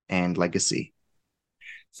and legacy?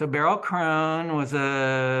 So Beryl Crone was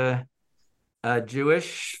a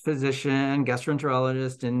Jewish physician,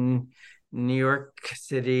 gastroenterologist in New York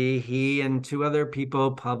City. He and two other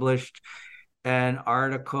people published an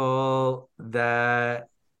article that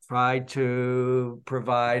tried to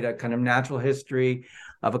provide a kind of natural history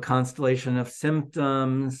of a constellation of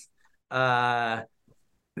symptoms that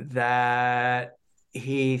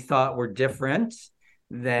he thought were different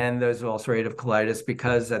than those of ulcerative colitis,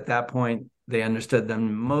 because at that point they understood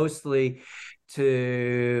them mostly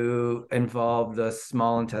to involve the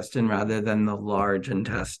small intestine rather than the large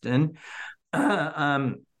intestine.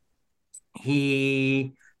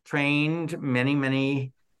 He trained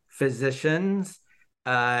many physicians,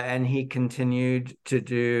 and he continued to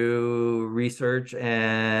do research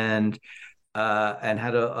and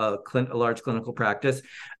had a large clinical practice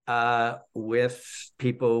with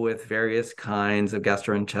people with various kinds of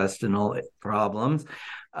gastrointestinal problems.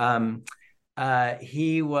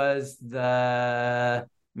 He was the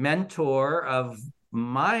mentor of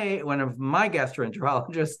one of my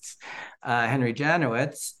gastroenterologists, Henry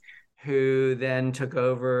Janowitz, who then took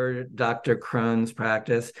over Dr. Crohn's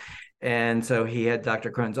practice. And so he had Dr.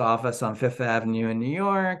 Crohn's office on Fifth Avenue in New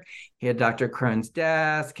York. He had Dr. Crohn's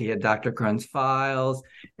desk. He had Dr. Crohn's files.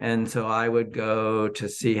 And so I would go to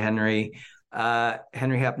see Henry.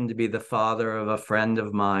 Henry happened to be the father of a friend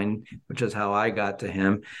of mine, which is how I got to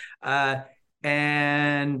him.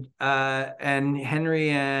 And Henry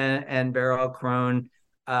and Beryl Crone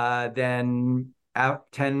then,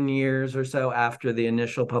 10 years or so after the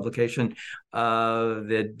initial publication of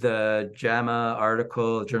the JAMA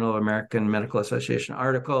article, Journal of American Medical Association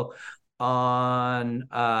article on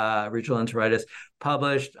regional enteritis,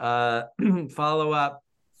 published a follow-up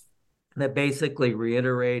that basically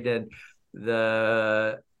reiterated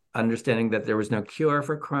the understanding that there was no cure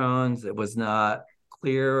for Crohn's. It was not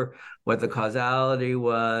clear what the causality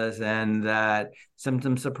was, and that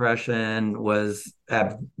symptom suppression was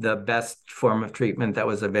the best form of treatment that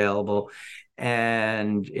was available.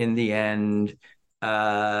 And in the end,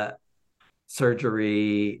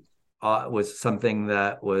 surgery was something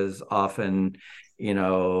that was often,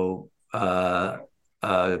 a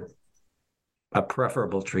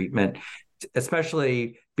preferable treatment,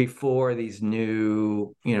 especially before these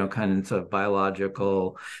new, kinds of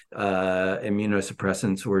biological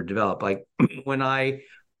immunosuppressants were developed. Like when I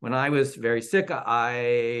was very sick,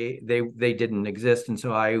 they didn't exist, and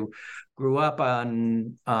so I grew up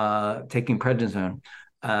on taking prednisone,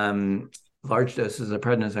 large doses of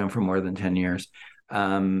prednisone for more than 10 years.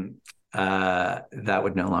 That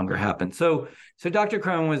would no longer happen. So Dr.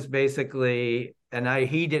 Crone was basically, and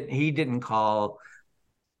he didn't call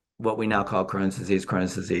what we now call Crohn's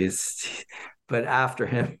disease, but after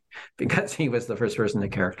him, because he was the first person to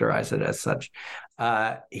characterize it as such,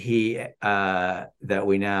 that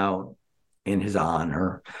we now, in his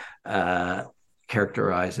honor,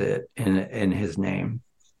 characterize it in his name.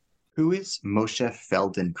 Who is Moshe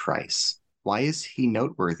Feldenkrais? Why is he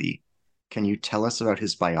noteworthy? Can you tell us about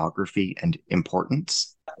his biography and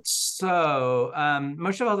importance? So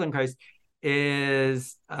Moshe Feldenkrais he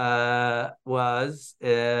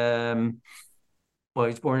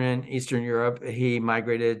was born in Eastern Europe. He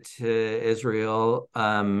migrated to Israel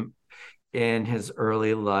in his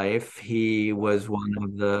early life. He was one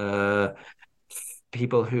of the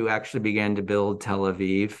people who actually began to build Tel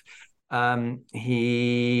Aviv.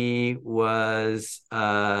 He was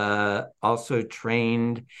also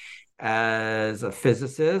trained as a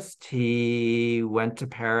physicist. He went to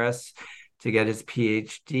Paris to get his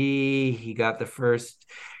PhD. He got the first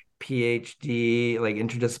PhD, like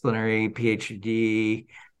interdisciplinary PhD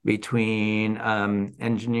between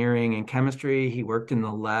engineering and chemistry. He worked in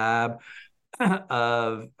the lab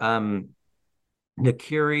of the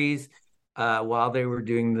Curies while they were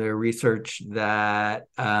doing the research that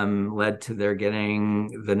led to their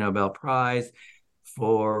getting the Nobel Prize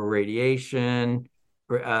for radiation.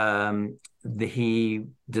 He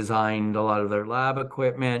designed a lot of their lab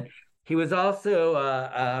equipment. He was also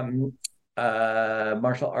a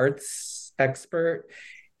martial arts expert.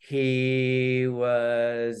 He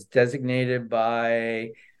was designated by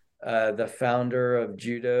the founder of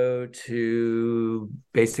judo to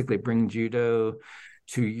basically bring judo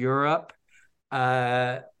to Europe.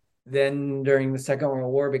 Then during the Second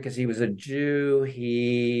World War, because he was a Jew,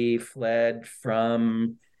 he fled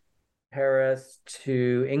from Paris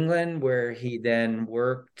to England, where he then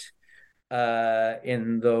worked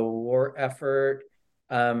in the war effort.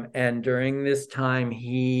 And during this time,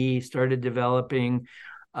 he started developing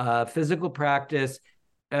physical practice,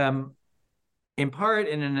 in part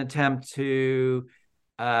in an attempt to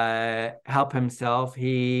help himself.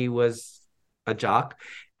 He was a jock,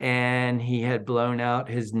 and he had blown out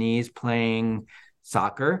his knees playing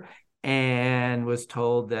soccer, and was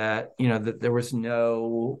told that, that there was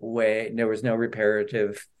no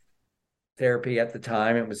reparative therapy at the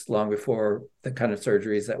time. It was long before the kind of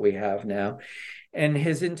surgeries that we have now. And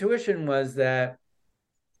his intuition was that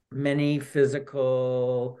many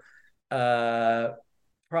physical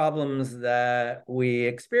problems that we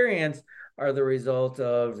experience are the result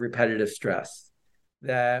of repetitive stress,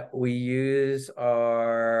 that we use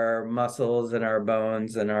our muscles and our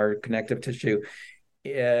bones and our connective tissue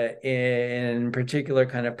in particular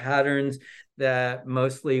kind of patterns that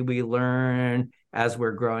mostly we learn as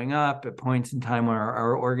we're growing up at points in time where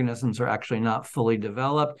our organisms are actually not fully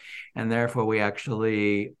developed, and therefore we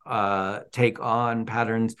actually take on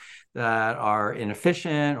patterns that are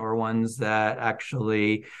inefficient, or ones that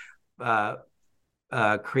actually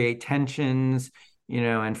create tensions,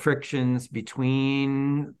 and frictions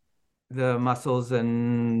between the muscles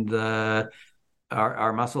and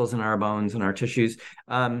our muscles and our bones and our tissues,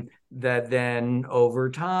 that then over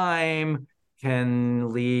time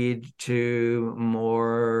can lead to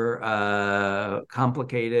more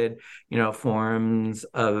complicated, forms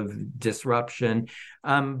of disruption.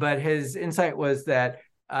 But his insight was that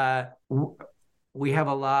we have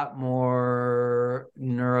a lot more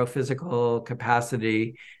neurophysical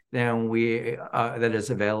capacity than that is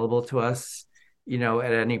available to us,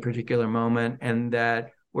 at any particular moment, and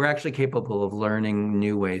that we're actually capable of learning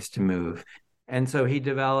new ways to move. And so he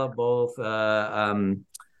developed both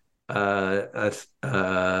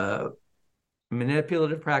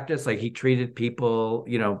manipulative practice, like he treated people,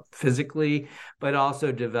 physically, but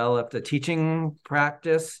also developed a teaching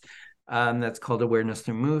practice that's called awareness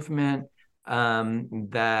through movement,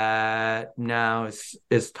 that now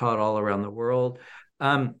is taught all around the world.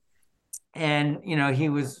 And, he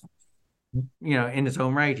was, in his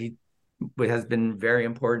own right, he has been very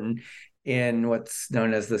important in what's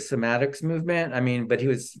known as the somatics movement. But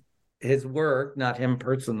his work, not him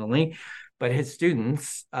personally, but his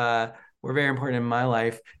students were very important in my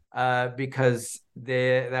life because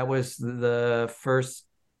that was the first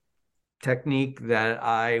technique that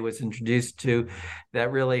I was introduced to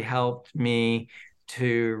that really helped me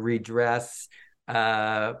to redress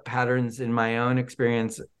patterns in my own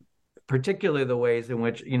experience, particularly the ways in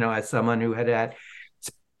which, as someone who had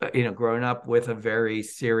grown up with a very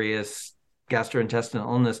serious gastrointestinal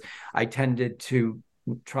illness, I tended to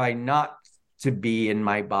try not to be in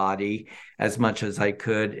my body as much as I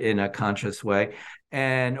could in a conscious way.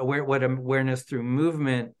 And what awareness through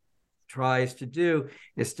movement tries to do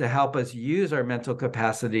is to help us use our mental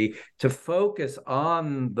capacity to focus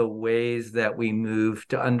on the ways that we move,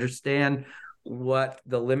 to understand what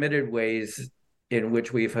the limited ways in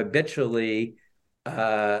which we've habitually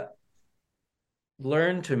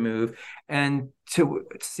learned to move, and to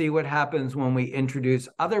see what happens when we introduce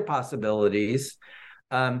other possibilities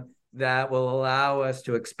that will allow us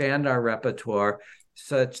to expand our repertoire,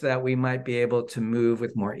 such that we might be able to move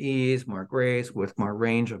with more ease, more grace, with more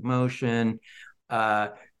range of motion,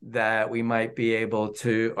 that we might be able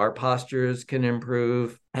to, our postures can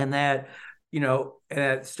improve, and that,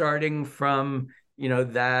 starting from,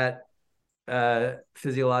 that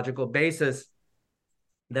physiological basis,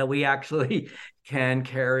 that we actually can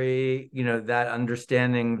carry, that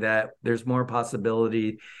understanding that there's more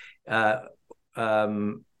possibility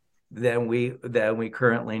than we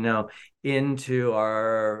currently know into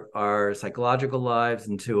our psychological lives,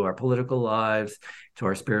 into our political lives, to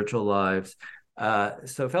our spiritual lives.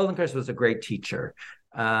 So Feldenkrais was a great teacher.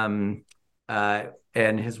 And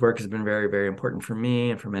his work has been very, very important for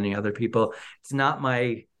me and for many other people. It's not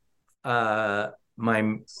my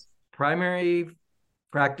primary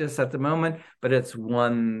practice at the moment, but it's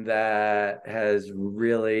one that has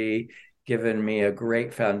really given me a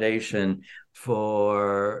great foundation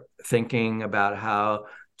for thinking about how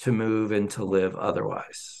to move and to live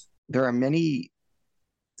otherwise. There are many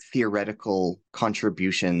theoretical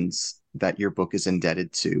contributions that your book is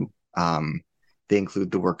indebted to. They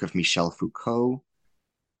include the work of Michel Foucault,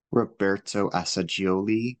 Roberto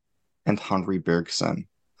Assagioli, and Henri Bergson.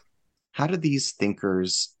 How do these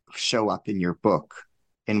thinkers show up in your book?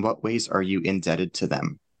 In what ways are you indebted to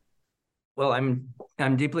them? Well, I'm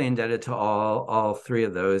deeply indebted to all three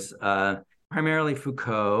of those. Primarily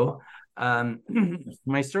Foucault.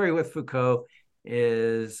 My story with Foucault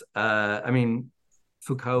is,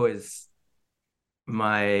 Foucault is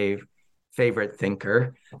my favorite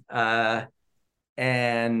thinker,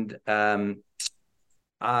 and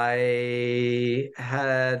I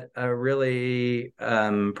had a really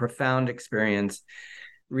profound experience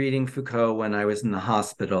reading Foucault when I was in the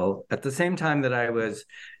hospital. At the same time that I was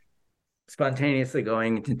spontaneously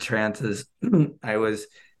going into trances, I was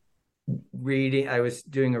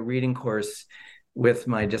doing a reading course with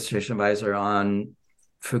my dissertation advisor on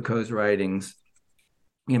Foucault's writings,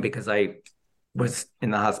 because I was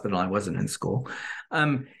in the hospital, I wasn't in school.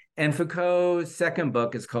 And Foucault's second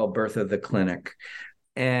book is called Birth of the Clinic.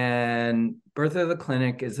 And Birth of the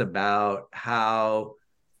Clinic is about how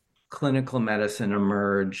clinical medicine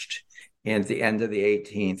emerged at the end of the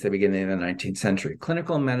 18th, the beginning of the 19th century.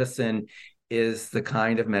 Clinical medicine is the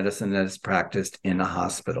kind of medicine that is practiced in a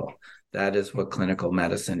hospital. That is what clinical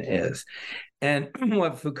medicine is. And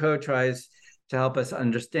what Foucault tries to help us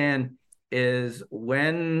understand is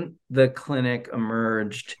when the clinic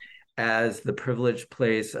emerged as the privileged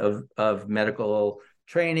place of medical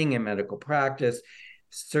training and medical practice,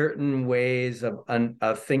 certain ways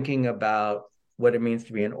of thinking about what it means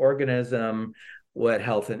to be an organism, what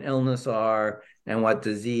health and illness are, and what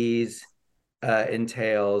disease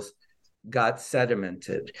entails, got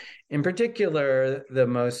sedimented. In particular, the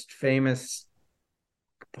most famous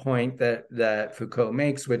point that Foucault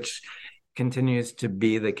makes, which continues to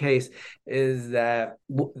be the case, is that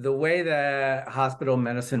the way that hospital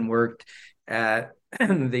medicine worked at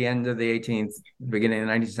the end of the 18th, beginning of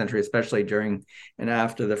the 19th century, especially during and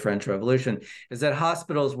after the French Revolution, is that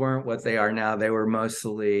hospitals weren't what they are now. They were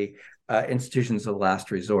mostly institutions of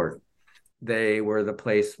last resort. They were the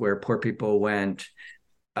place where poor people went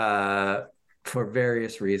for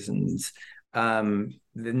various reasons,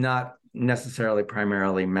 not necessarily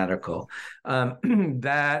primarily medical.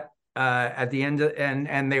 That at the end of,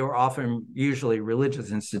 and they were often usually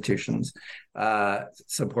religious institutions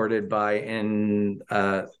supported by, in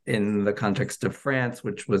the context of France,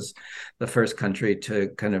 which was the first country to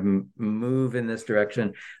kind of move in this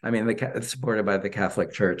direction. I mean, supported by the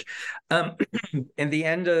Catholic Church. In the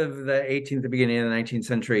end of the 18th, the beginning of the 19th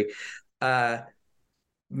century,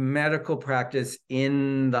 medical practice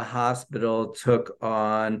in the hospital took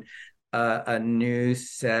on a new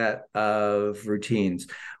set of routines,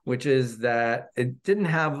 which is that it didn't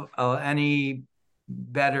have any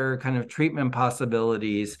better kind of treatment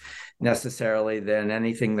possibilities necessarily than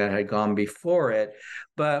anything that had gone before it.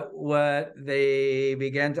 But what they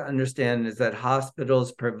began to understand is that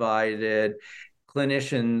hospitals provided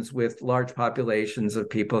clinicians with large populations of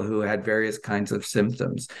people who had various kinds of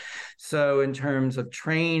symptoms. So in terms of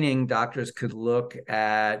training, doctors could look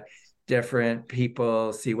at different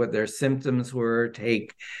people, see what their symptoms were,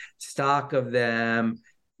 take stock of them,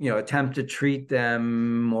 attempt to treat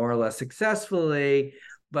them more or less successfully.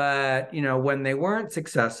 But, when they weren't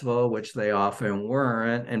successful, which they often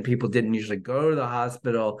weren't, and people didn't usually go to the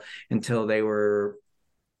hospital until they were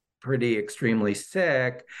pretty extremely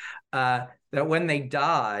sick, that when they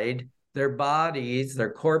died, their bodies,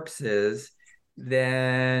 their corpses,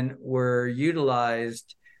 then were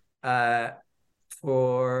utilized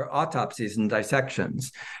for autopsies and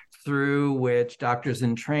dissections, through which doctors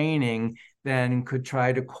in training then could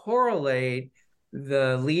try to correlate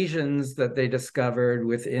the lesions that they discovered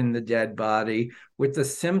within the dead body with the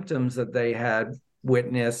symptoms that they had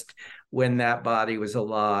witnessed when that body was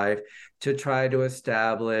alive, to try to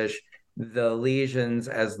establish the lesions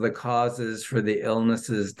as the causes for the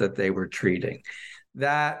illnesses that they were treating.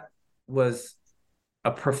 That was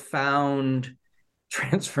a profound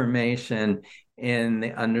transformation in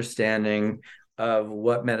the understanding of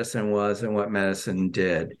what medicine was and what medicine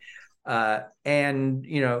did. And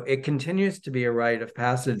it continues to be a rite of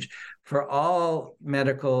passage for all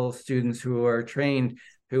medical students who are trained,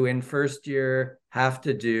 who in first year have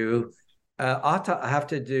to do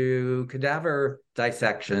cadaver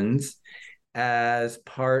dissections as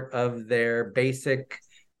part of their basic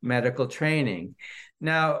medical training.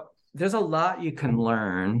 Now, there's a lot you can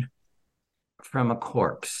learn from a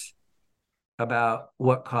corpse about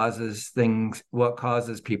what causes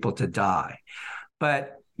people to die.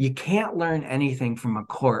 But you can't learn anything from a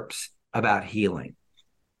corpse about healing.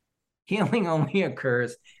 Healing only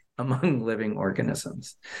occurs among living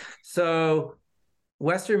organisms. So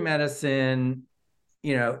Western medicine,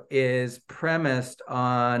 is premised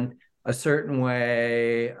on a certain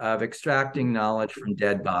way of extracting knowledge from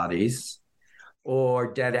dead bodies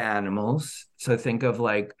or dead animals. So think of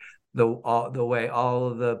like the way all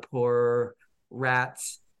of the poor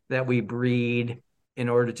rats that we breed in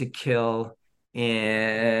order to kill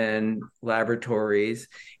in laboratories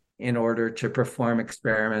in order to perform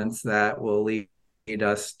experiments that will lead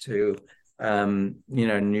us to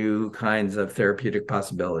new kinds of therapeutic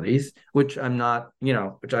possibilities, which I'm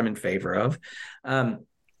in favor of.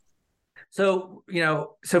 So,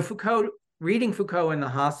 so reading Foucault in the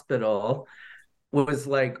hospital was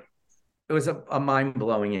like, it was a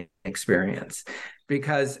mind-blowing experience,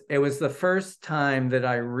 because it was the first time that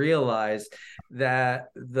I realized that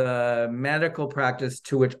the medical practice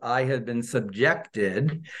to which I had been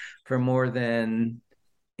subjected for more than,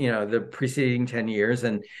 the preceding 10 years,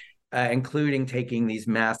 and including taking these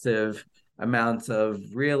massive amounts of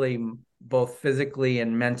really both physically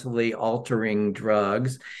and mentally altering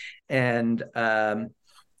drugs, and and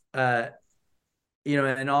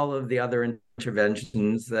all of the other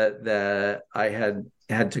interventions that I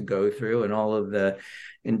had to go through, and all of the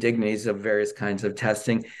indignities of various kinds of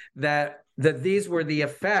testing, that these were the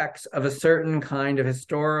effects of a certain kind of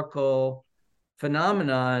historical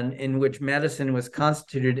phenomenon in which medicine was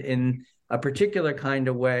constituted in a particular kind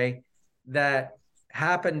of way that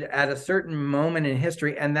happened at a certain moment in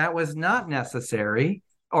history, and that was not necessary,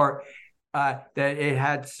 or that it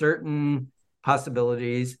had certain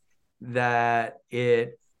possibilities that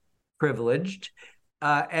it privileged,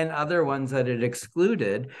 and other ones that it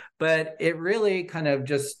excluded. But it really kind of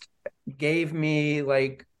just gave me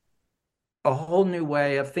like a whole new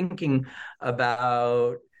way of thinking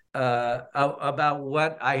about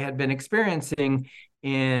what I had been experiencing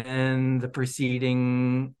in the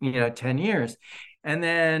preceding 10 years. And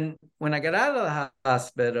then when I got out of the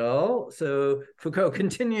hospital, so Foucault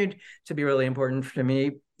continued to be really important to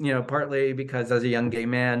me, partly because as a young gay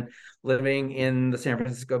man living in the San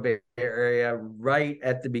Francisco Bay Area right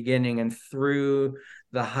at the beginning and through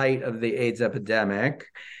the height of the AIDS epidemic.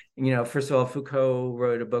 First of all, Foucault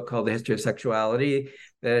wrote a book called The History of Sexuality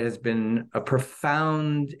that has been a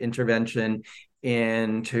profound intervention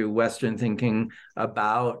into Western thinking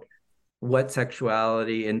about what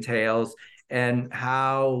sexuality entails and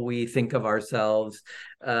how we think of ourselves,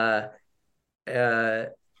 and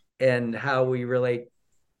how we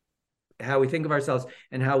think of ourselves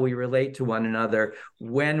and how we relate to one another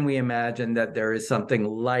when we imagine that there is something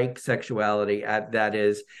like sexuality that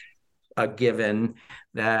is a given,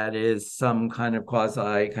 that is some kind of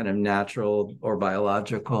quasi kind of natural or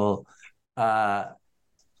biological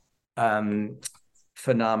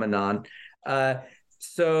phenomenon. I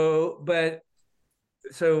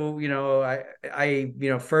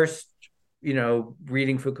first,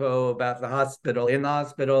 reading Foucault about the hospital, in the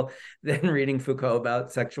hospital, then reading Foucault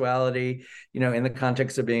about sexuality, in the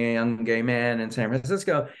context of being a young gay man in San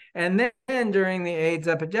Francisco. And then during the AIDS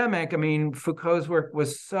epidemic, Foucault's work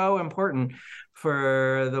was so important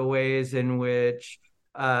for the ways in which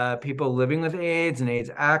people living with AIDS and AIDS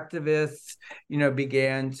activists,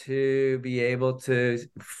 began to be able to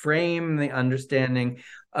frame the understanding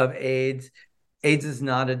of AIDS. AIDS is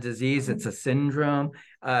not a disease, it's a syndrome.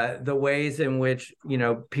 The ways in which,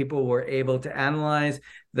 people were able to analyze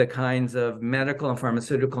the kinds of medical and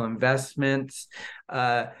pharmaceutical investments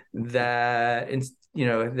that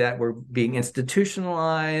were being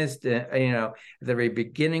institutionalized, at the very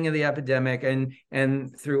beginning of the epidemic,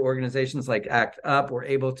 and through organizations like ACT UP, were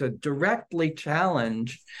able to directly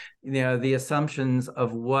challenge, the assumptions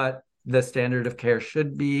of what the standard of care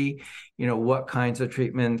should be, what kinds of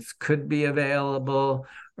treatments could be available,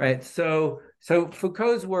 right? So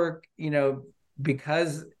Foucault's work,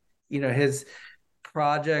 because, his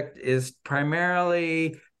project is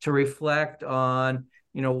primarily to reflect on,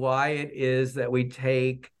 why it is that we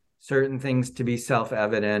take certain things to be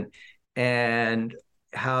self-evident and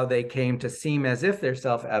how they came to seem as if they're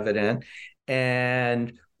self-evident,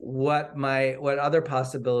 and what other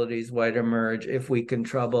possibilities might emerge if we can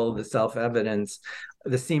trouble the self-evidence,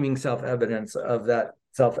 the seeming self-evidence of that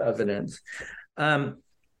self-evidence.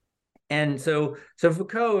 And so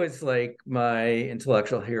Foucault is like my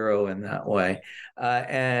intellectual hero in that way,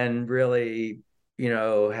 and really,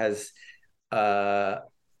 has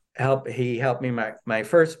helped me my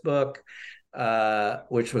first book,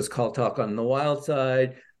 which was called Talk on the Wild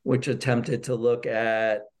Side, which attempted to look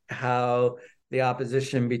at how the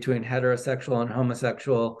opposition between heterosexual and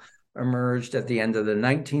homosexual emerged at the end of the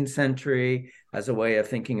 19th century as a way of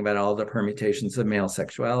thinking about all the permutations of male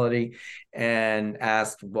sexuality, and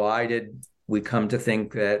asked, why did we come to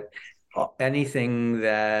think that anything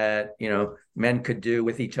that, men could do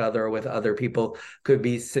with each other or with other people could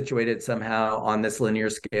be situated somehow on this linear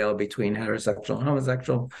scale between heterosexual and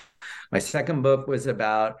homosexual. My second book was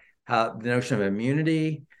about how the notion of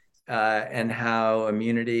immunity, and how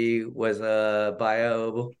immunity was a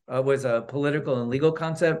political and legal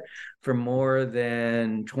concept for more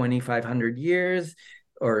than 2,500 years,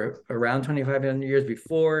 or around 2,500 years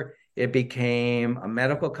before it became a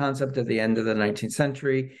medical concept at the end of the 19th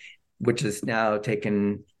century, which is now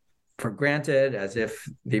taken for granted, as if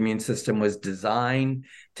the immune system was designed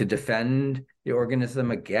to defend the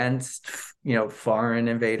organism against, foreign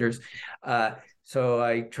invaders. So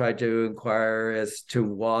I tried to inquire as to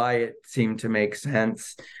why it seemed to make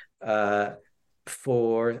sense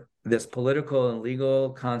for this political and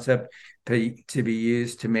legal concept to be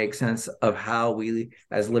used to make sense of how we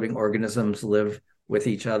as living organisms live with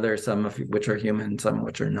each other, some of which are human, some of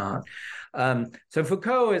which are not. So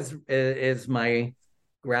Foucault is my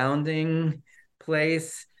grounding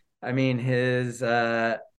place. I mean, his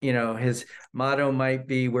motto might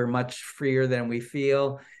be, "We're much freer than we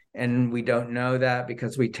feel." And we don't know that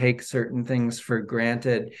because we take certain things for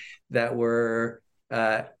granted that were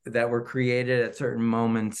created at certain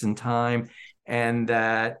moments in time. And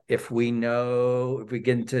that if we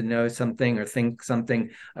get to know something or think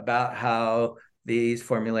something about how these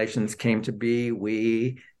formulations came to be,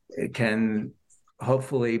 we can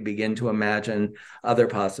hopefully begin to imagine other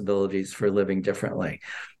possibilities for living differently.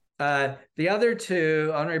 The other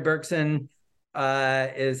two, Henri Bergson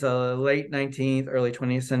is a late 19th, early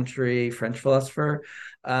 20th century French philosopher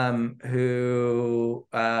who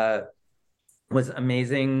was an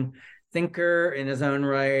amazing thinker in his own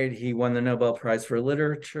right. He won the Nobel Prize for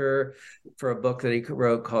Literature for a book that he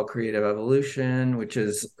wrote called Creative Evolution, which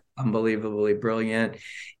is unbelievably brilliant.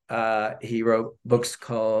 He wrote books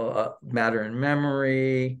called Matter and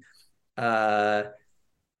Memory, and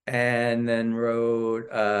then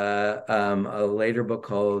wrote a later book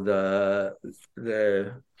called what's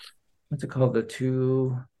it called? The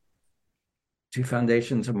Two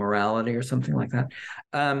Foundations of Morality or something like that.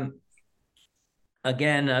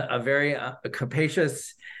 Again, a very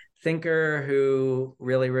capacious thinker who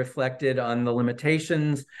really reflected on the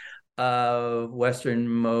limitations of Western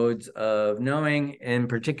modes of knowing, in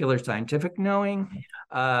particular scientific knowing,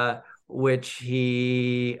 which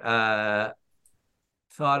he thought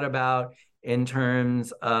about in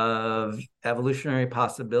terms of evolutionary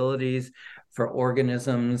possibilities for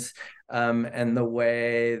organisms, and the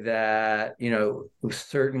way that,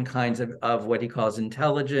 certain kinds of what he calls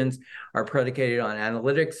intelligence are predicated on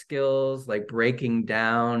analytic skills, like breaking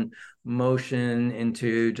down motion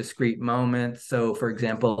into discrete moments. So, for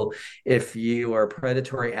example, if you are a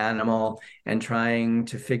predatory animal and trying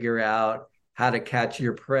to figure out how to catch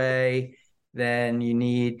your prey, then you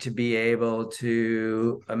need to be able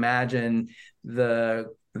to imagine the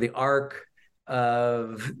arc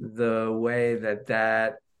of the way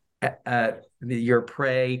that your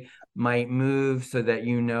prey might move, so that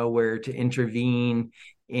you know where to intervene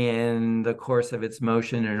in the course of its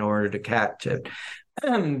motion in order to catch it.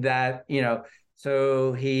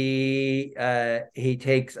 So he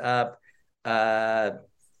takes up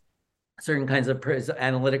certain kinds of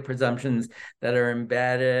analytic presumptions that are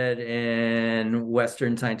embedded in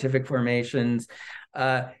Western scientific formations,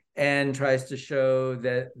 and tries to show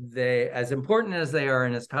that they, as important as they are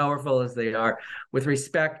and as powerful as they are with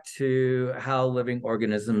respect to how living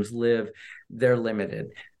organisms live, they're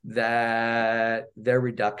limited, that they're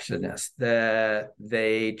reductionist, that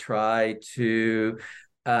they try to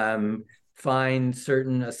find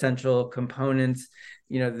certain essential components,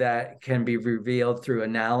 that can be revealed through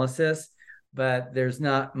analysis, but there's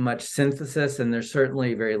not much synthesis, and there's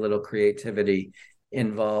certainly very little creativity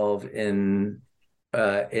involved in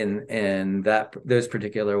those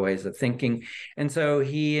particular ways of thinking. And so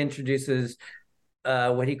he introduces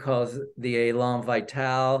what he calls the élan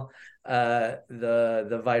vital,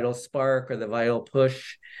 the vital spark or the vital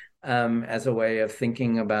push, as a way of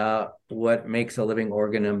thinking about what makes a living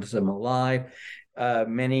organism alive.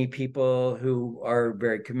 Many people who are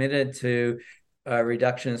very committed to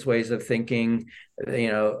reductionist ways of thinking,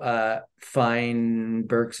 find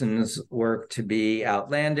Bergson's work to be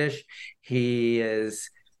outlandish. He is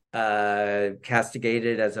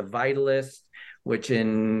castigated as a vitalist, which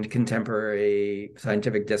in contemporary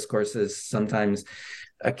scientific discourse is sometimes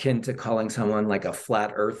akin to calling someone like a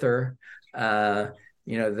flat earther.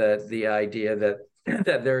 The idea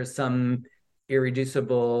that there is some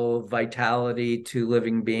irreducible vitality to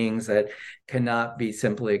living beings that cannot be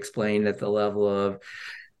simply explained at the level of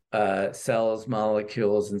cells,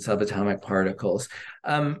 molecules, and subatomic particles.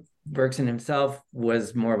 Bergson himself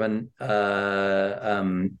was more of an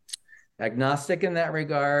agnostic in that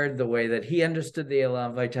regard. The way that he understood the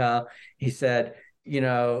élan vital, he said,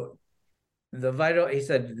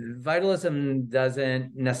 vitalism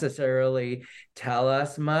doesn't necessarily tell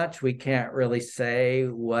us much. We can't really say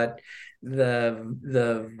what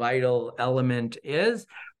the vital element is,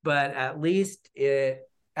 but at least it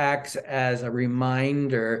acts as a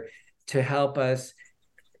reminder to help us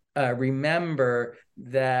remember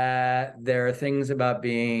that there are things about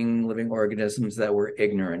being living organisms that we're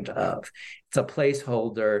ignorant of. It's a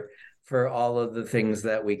placeholder for all of the things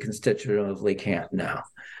that we constitutively can't know.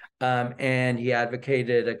 And he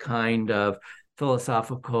advocated a kind of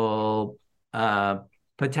philosophical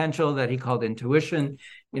potential that he called intuition,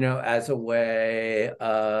 as a way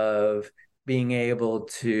of being able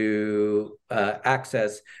to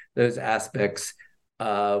access those aspects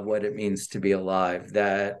of what it means to be alive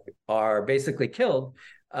that are basically killed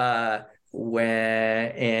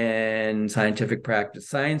when in scientific practice.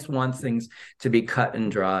 Science wants things to be cut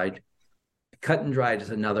and dried. Cut and dried is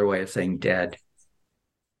another way of saying dead.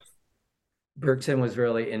 Bergson was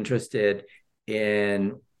really interested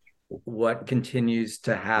in what continues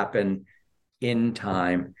to happen in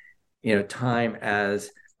time, time as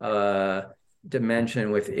a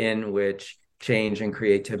dimension within which change and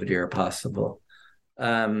creativity are possible.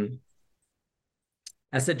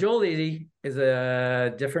 Assagioli is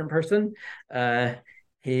a different person.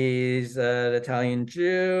 He's an Italian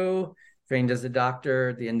Jew, trained as a doctor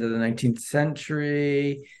at the end of the 19th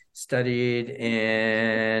century, studied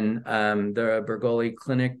in the Bergoli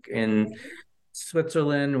Clinic in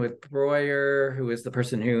Switzerland with Breuer, who is the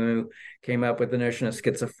person who came up with the notion of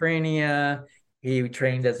schizophrenia. He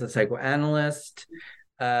trained as a psychoanalyst.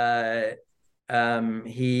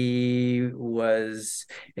 He was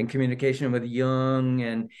in communication with Jung,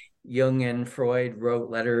 and Jung and Freud wrote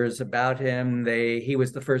letters about him. He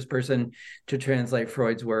was the first person to translate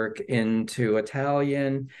Freud's work into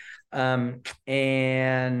Italian.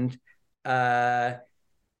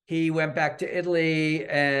 He went back to Italy,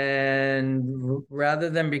 and rather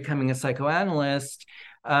than becoming a psychoanalyst,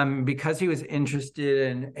 because he was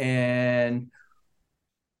interested in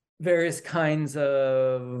various kinds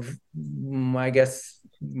of, I guess,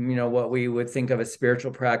 what we would think of as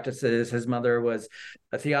spiritual practices. His mother was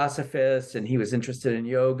a theosophist, and he was interested in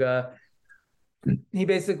yoga. He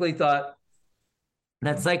basically thought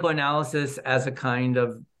that psychoanalysis as a kind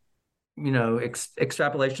of,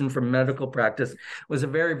 extrapolation from medical practice was a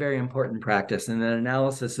very, very important practice, and that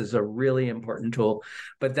analysis is a really important tool,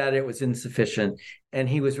 but that it was insufficient. And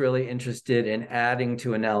he was really interested in adding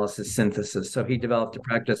to analysis synthesis. So he developed a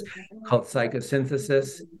practice called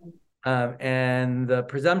psychosynthesis. And the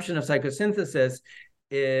presumption of psychosynthesis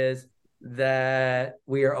is that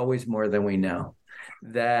we are always more than we know,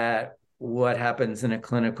 that what happens in a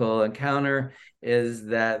clinical encounter is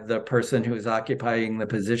that the person who is occupying the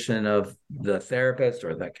position of the therapist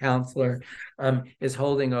or the counselor is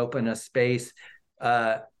holding open a space,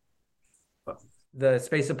 the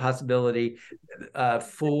space of possibility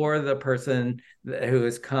for the person who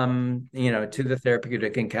has come, to the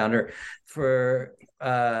therapeutic encounter, for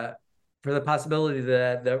the possibility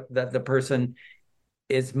that the person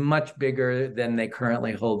is much bigger than they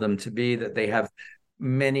currently hold them to be, that they have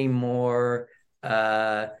many more,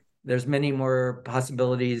 there's many more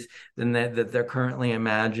possibilities than that they're currently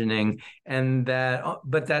imagining, and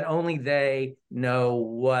but that only they know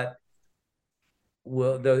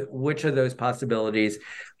which of those possibilities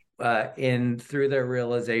through their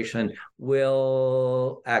realization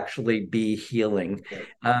will actually be healing.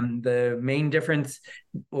 The main difference,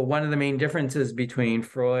 or one of the main differences between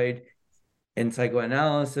Freud in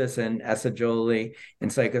psychoanalysis and Assagioli in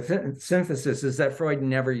psychosynthesis, is that Freud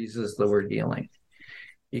never uses the word healing.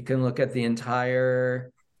 You can look at the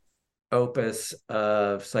entire opus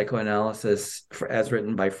of psychoanalysis as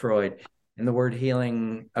written by Freud, and the word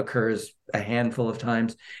healing occurs a handful of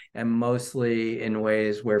times, and mostly in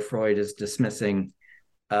ways where Freud is dismissing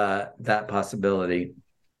that possibility.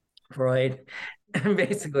 Freud,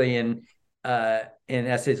 basically in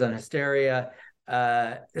Essays on Hysteria,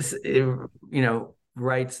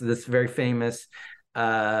 writes this very famous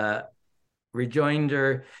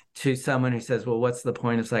rejoinder to someone who says, well, what's the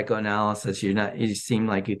point of psychoanalysis? You seem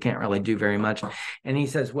like you can't really do very much. And he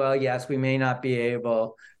says, well, yes, we may not be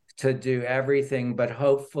able to do everything, but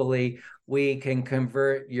hopefully we can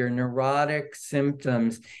convert your neurotic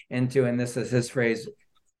symptoms into, and this is his phrase,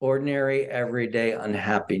 ordinary everyday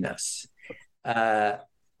unhappiness.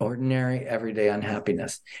 Ordinary everyday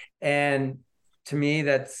unhappiness. And to me,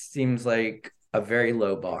 that seems like a very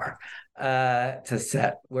low bar to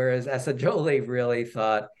set, whereas Assagioli really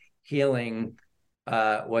thought healing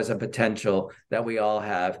was a potential that we all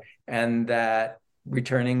have, and that,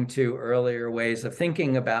 returning to earlier ways of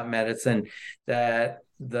thinking about medicine, that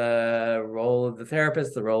the role of the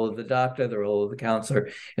therapist, the role of the doctor, the role of the counselor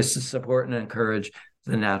is to support and encourage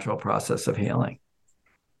the natural process of healing.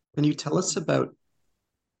 Can you tell us about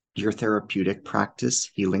your therapeutic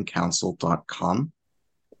practice, healingcounsel.com?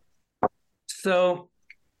 So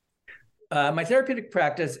My therapeutic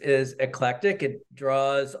practice is eclectic. It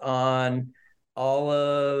draws on all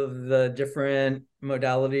of the different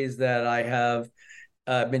modalities that I have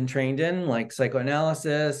been trained in, like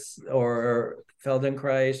psychoanalysis or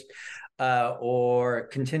Feldenkrais, or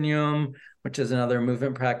Continuum, which is another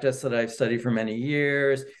movement practice that I've studied for many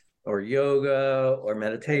years, or yoga or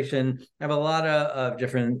meditation. I have a lot of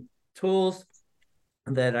different tools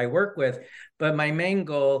that I work with, but my main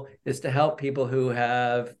goal is to help people who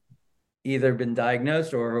have either been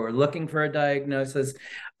diagnosed or are looking for a diagnosis,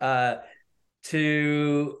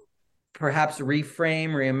 to perhaps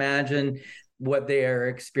reframe, reimagine what they are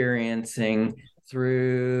experiencing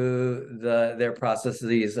through their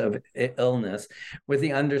processes of illness, with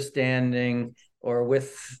the understanding or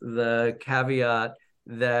with the caveat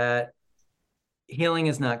that healing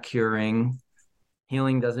is not curing.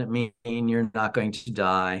 Healing doesn't mean you're not going to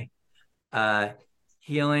die.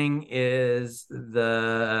 Healing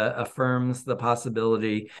affirms the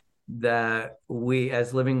possibility that we,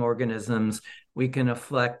 as living organisms, we can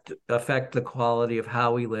affect the quality of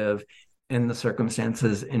how we live in the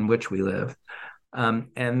circumstances in which we live.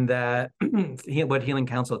 And that what Healing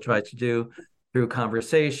Council tries to do through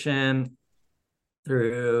conversation,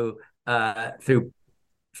 through the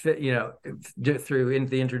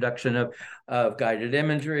introduction of guided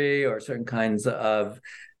imagery or certain kinds of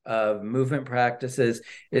movement practices,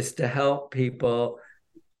 is to help people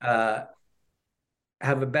have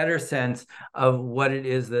a better sense of what it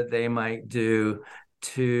is that they might do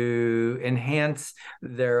to enhance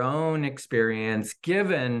their own experience,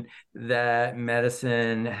 given that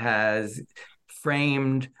medicine has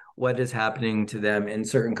framed what is happening to them in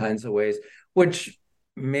certain kinds of ways, which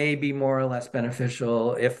may be more or less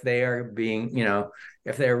beneficial if they are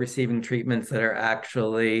if they're receiving treatments that are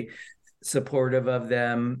actually supportive of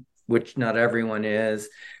them, which not everyone is.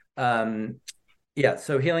 So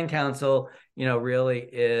Healing Council, really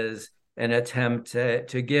is an attempt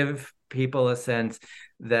to give people a sense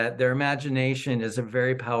that their imagination is a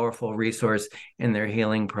very powerful resource in their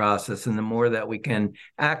healing process. And the more that we can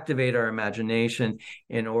activate our imagination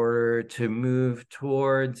in order to move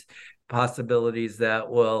towards possibilities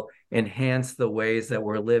that will enhance the ways that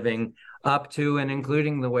we're living up to and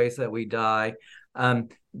including the ways that we die,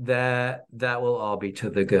 that will all be to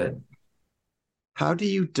the good. How do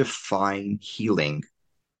you define healing?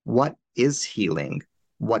 What is healing?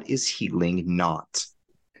 What is healing not?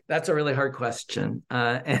 That's a really hard question.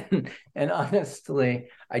 And honestly,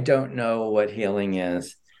 I don't know what healing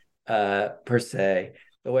is per se.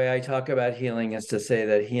 The way I talk about healing is to say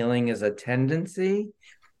that healing is a tendency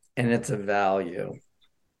and it's a value.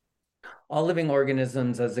 All living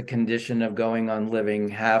organisms, as a condition of going on living,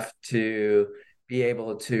 have to be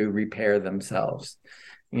able to repair themselves.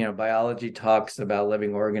 Biology talks about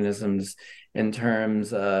living organisms in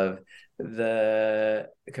terms of the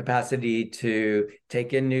capacity to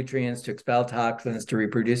take in nutrients, to expel toxins, to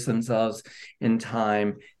reproduce themselves in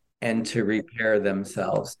time, and to repair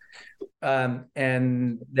themselves.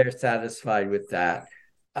 And they're satisfied with that.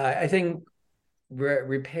 I think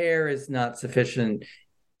repair is not sufficient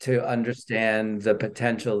to understand the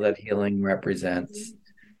potential that healing represents.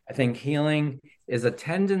 I think healing is a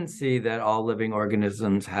tendency that all living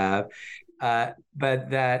organisms have, but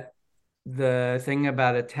that the thing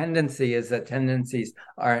about a tendency is that tendencies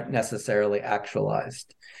aren't necessarily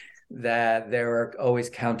actualized, that there are always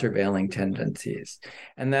countervailing tendencies.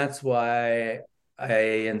 And that's why I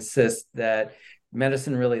insist that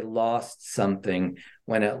medicine really lost something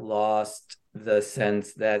when it lost the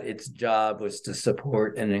sense that its job was to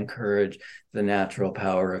support and encourage the natural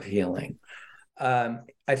power of healing.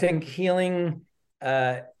 I think healing,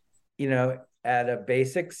 at a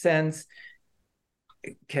basic sense,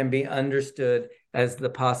 can be understood as the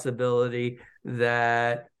possibility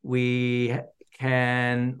that we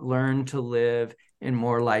can learn to live in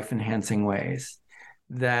more life-enhancing ways.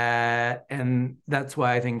 And that's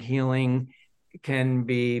why I think healing can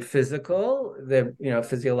be physical,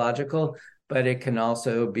 physiological, but it can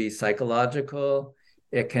also be psychological.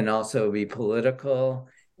 It can also be political.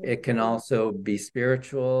 It can also be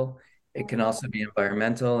spiritual. It can also be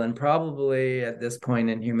environmental. And probably at this point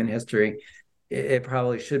in human history, it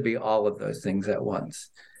probably should be all of those things at once.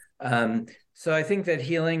 So I think that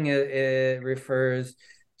healing it refers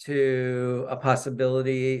to a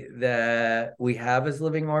possibility that we have as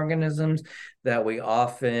living organisms that we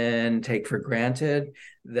often take for granted,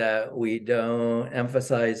 that we don't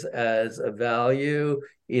emphasize as a value,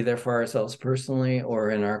 either for ourselves personally or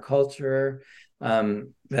in our culture.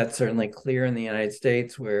 That's certainly clear in the United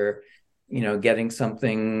States, where, getting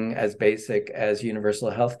something as basic as universal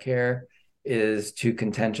health care is too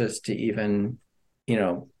contentious to even,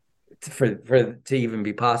 to even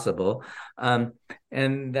be possible.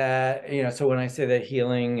 And that, so when I say that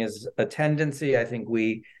healing is a tendency, I think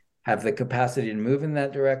we have the capacity to move in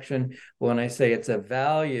that direction. When I say it's a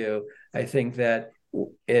value, I think that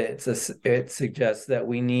it suggests that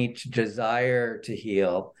we need to desire to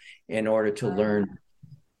heal in order to learn.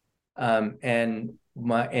 And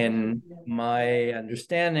my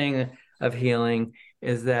understanding of healing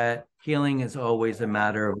is that healing is always a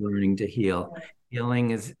matter of learning to heal.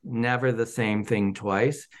 Healing is never the same thing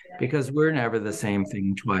twice, because we're never the same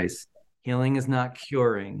thing twice. Healing is not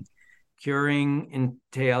curing. Curing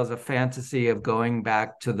entails a fantasy of going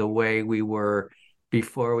back to the way we were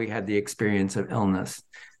before we had the experience of illness.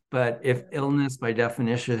 But if illness, by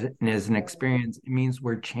definition, is an experience, it means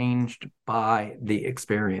we're changed by the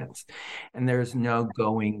experience. And there's no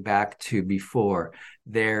going back to before.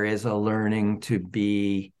 There is a learning to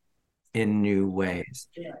be in new ways.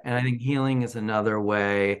 And I think healing is another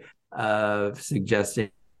way of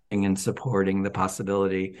suggesting and supporting the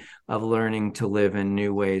possibility of learning to live in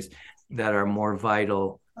new ways that are more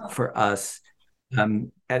vital for us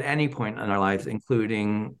at any point in our lives,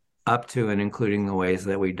 including up to and including the ways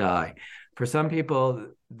that we die. For some people,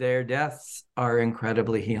 their deaths are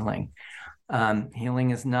incredibly healing. Healing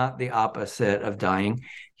is not the opposite of dying.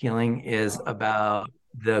 Healing is about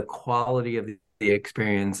the quality of the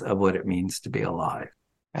experience of what it means to be alive.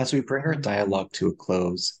 As we bring our dialogue to a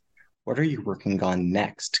close, what are you working on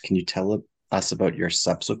next? Can you tell us about your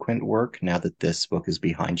subsequent work now that this book is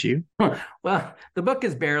behind you? Well, the book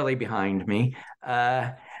is barely behind me.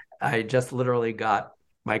 I just literally got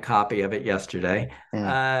my copy of it yesterday.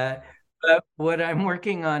 But what I'm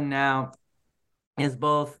working on now is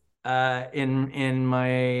both in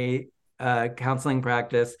my counseling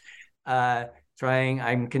practice,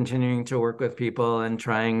 I'm continuing to work with people and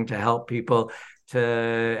trying to help people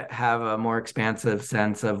to have a more expansive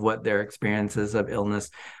sense of what their experiences of illness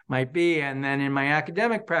might be. And then in my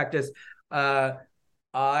academic practice, I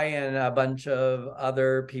and a bunch of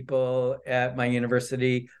other people at my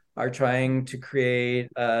university are trying to create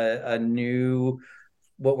a new,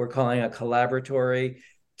 what we're calling a collaboratory,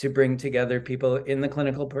 to bring together people in the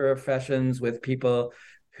clinical professions with people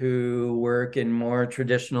who work in more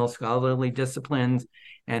traditional scholarly disciplines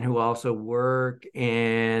and who also work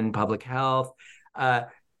in public health,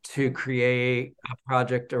 to create a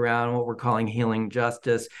project around what we're calling healing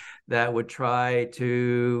justice that would try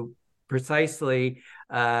to precisely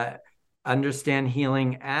understand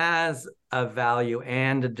healing as a value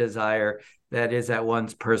and a desire that is at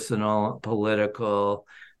once personal, political,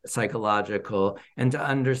 psychological, and to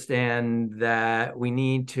understand that we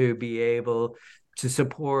need to be able to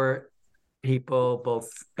support people both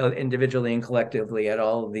individually and collectively at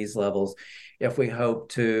all of these levels if we hope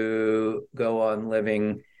to go on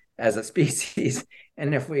living as a species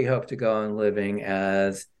and if we hope to go on living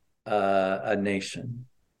as a nation.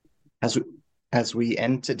 As we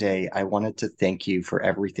end today, I wanted to thank you for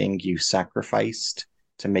everything you sacrificed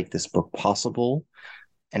to make this book possible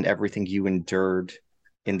and everything you endured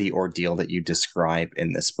in the ordeal that you describe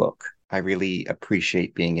in this book. I really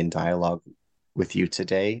appreciate being in dialogue with you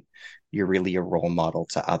today. You're really a role model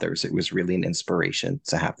to others. It was really an inspiration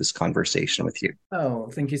to have this conversation with you. Oh,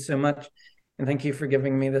 thank you so much. And thank you for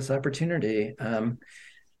giving me this opportunity.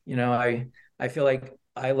 I feel like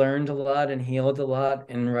I learned a lot and healed a lot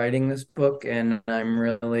in writing this book, and I'm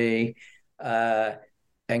really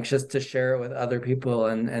anxious to share it with other people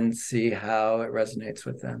and see how it resonates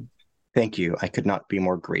with them. Thank you. I could not be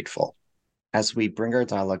more grateful. As we bring our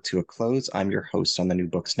dialogue to a close, I'm your host on the New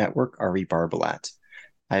Books Network, Ari Barbalat.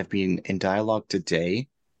 I have been in dialogue today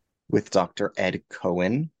with Dr. Ed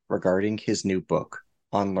Cohen regarding his new book,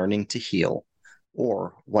 On Learning to Heal,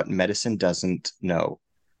 or What Medicine Doesn't Know,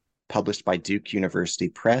 published by Duke University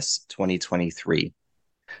Press, 2023.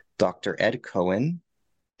 Dr. Ed Cohen,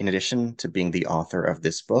 in addition to being the author of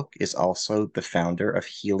this book, is also the founder of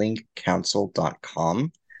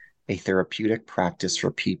HealingCounsel.com, a therapeutic practice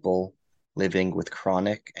for people living with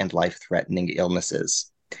chronic and life-threatening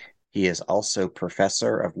illnesses. He is also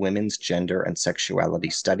professor of women's gender and sexuality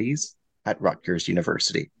studies at Rutgers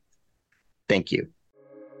University. Thank you.